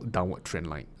so-called downward trend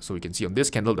line. So you can see on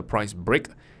this candle, the price break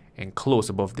and close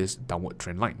above this downward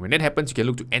trend line. When that happens, you can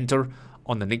look to enter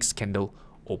on the next candle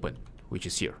open, which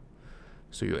is here.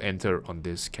 So you enter on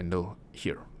this candle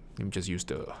here. Let me just use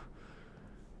the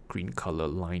green color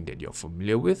line that you're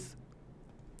familiar with.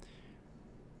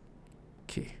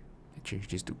 Okay, let's change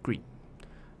this to green.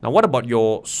 Now, what about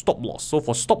your stop loss? So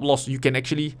for stop loss, you can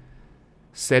actually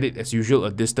set it as usual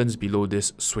a distance below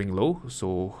this swing low.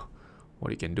 So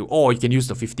what you can do, or you can use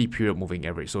the 50 period moving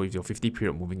average. So if your 50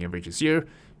 period moving average is here,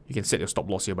 you can set your stop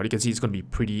loss here, but you can see it's going to be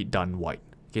pretty darn wide.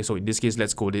 Okay, so in this case,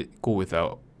 let's go with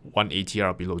a 1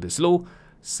 ATR below this low.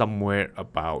 Somewhere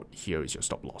about here is your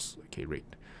stop loss. Okay,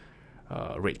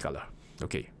 red color.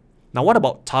 Okay. Now, what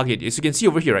about target? As you can see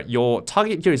over here, right, your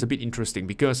target here is a bit interesting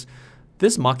because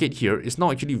this market here is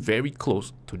now actually very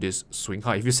close to this swing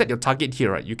high. If you set your target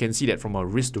here, right, you can see that from a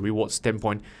risk to reward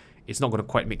standpoint, it's not going to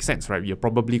quite make sense, right? You're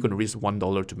probably going to risk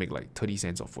 $1 to make like 30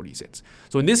 cents or 40 cents.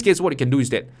 So in this case, what you can do is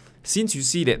that since you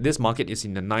see that this market is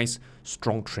in a nice,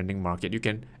 strong trending market, you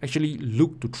can actually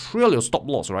look to trail your stop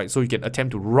loss, right? So you can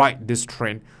attempt to ride this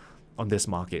trend on this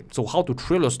market. So how to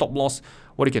trail your stop loss?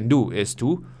 What you can do is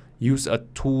to use a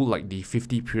tool like the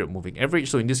 50 period moving average.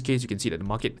 So in this case, you can see that the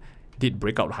market did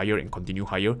break out higher and continue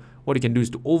higher. What you can do is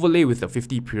to overlay with the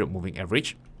 50 period moving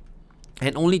average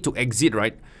and only to exit,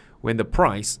 right, when the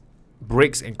price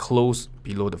breaks and close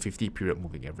below the 50 period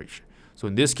moving average. So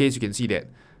in this case, you can see that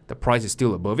the price is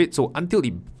still above it. So until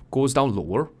it goes down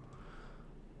lower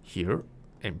here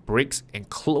and breaks and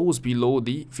close below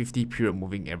the 50 period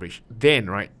moving average, then,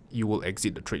 right, you will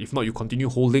exit the trade. If not, you continue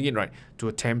holding it, right, to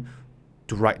attempt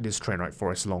to ride this trend, right,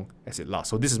 for as long as it lasts.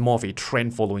 So this is more of a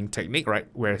trend following technique, right,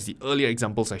 whereas the earlier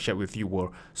examples I shared with you were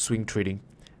swing trading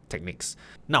techniques.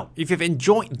 Now, if you've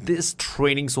enjoyed this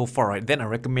training so far, right, then I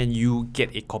recommend you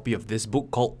get a copy of this book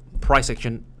called Price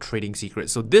Action Trading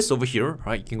Secrets. So this over here,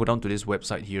 right, you can go down to this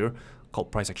website here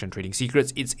called Price Action Trading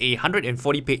Secrets. It's a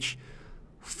 140-page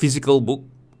physical book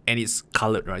and it's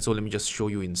colored, right? So let me just show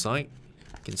you inside.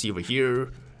 You can see over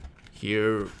here,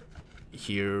 here,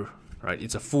 right?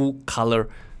 It's a full color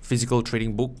physical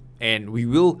trading book, and we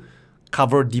will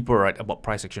cover deeper, right, about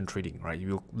price action trading, right? You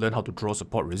will learn how to draw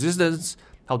support resistance,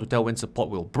 how to tell when support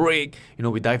will break. You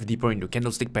know, we dive deeper into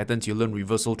candlestick patterns. You learn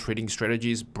reversal trading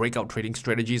strategies, breakout trading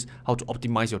strategies, how to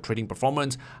optimize your trading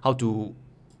performance, how to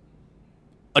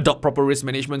adopt proper risk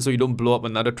management so you don't blow up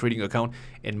another trading account,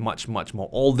 and much more.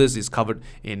 All this is covered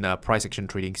in Price Action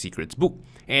Trading Secrets book.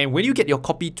 And when you get your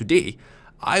copy today,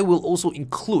 I will also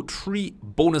include 3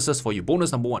 bonuses for you.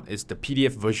 Bonus number 1 is the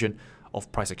PDF version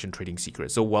of Price Action Trading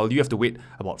Secrets. So while you have to wait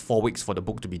about 4 weeks for the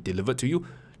book to be delivered to you,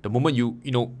 the moment you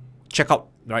check out,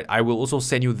 right, I will also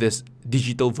send you this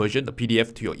digital version, the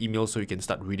PDF, to your email so you can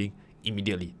start reading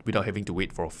immediately without having to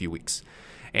wait for a few weeks.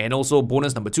 And also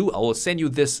bonus number 2, I will send you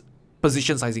this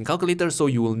position sizing calculator so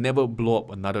you will never blow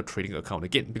up another trading account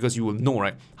again, because you will know,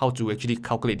 right, how to actually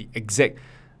calculate the exact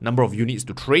number of units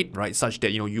to trade, right, such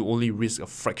that you only risk a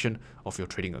fraction of your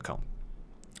trading account.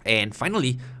 And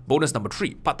finally, bonus number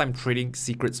 3, Part-Time Trading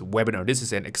Secrets webinar. This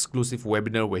is an exclusive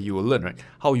webinar where you will learn, right,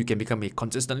 how you can become a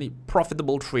consistently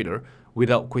profitable trader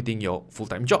without quitting your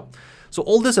full-time job. So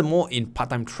all this and more in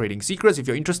Part-Time Trading Secrets. If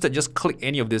you're interested, just click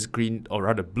any of this green or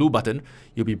rather blue button.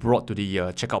 You'll be brought to the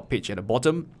checkout page at the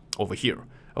bottom over here.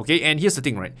 Okay, and here's the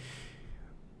thing, right?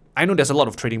 I know there's a lot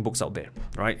of trading books out there,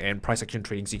 right? And Price Action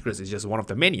Trading Secrets is just one of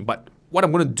the many. But what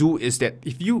I'm going to do is that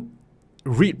if you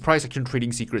read Price Action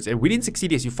Trading Secrets and within 60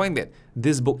 days you find that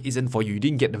this book isn't for you, you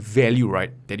didn't get the value,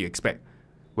 right, that you expect,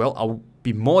 well, I'll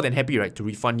be more than happy, right, to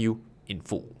refund you in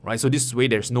full, right? So this way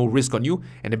there's no risk on you,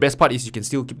 and the best part is you can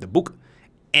still keep the book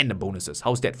and the bonuses.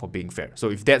 How's that for being fair?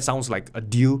 So if that sounds like a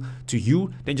deal to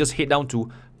you, then just head down to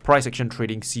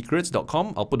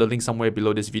priceactiontradingsecrets.com. I'll put the link somewhere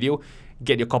below this video.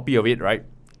 Get your copy of it, right?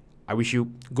 I wish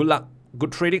you good luck,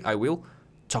 good trading. I will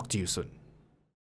talk to you soon.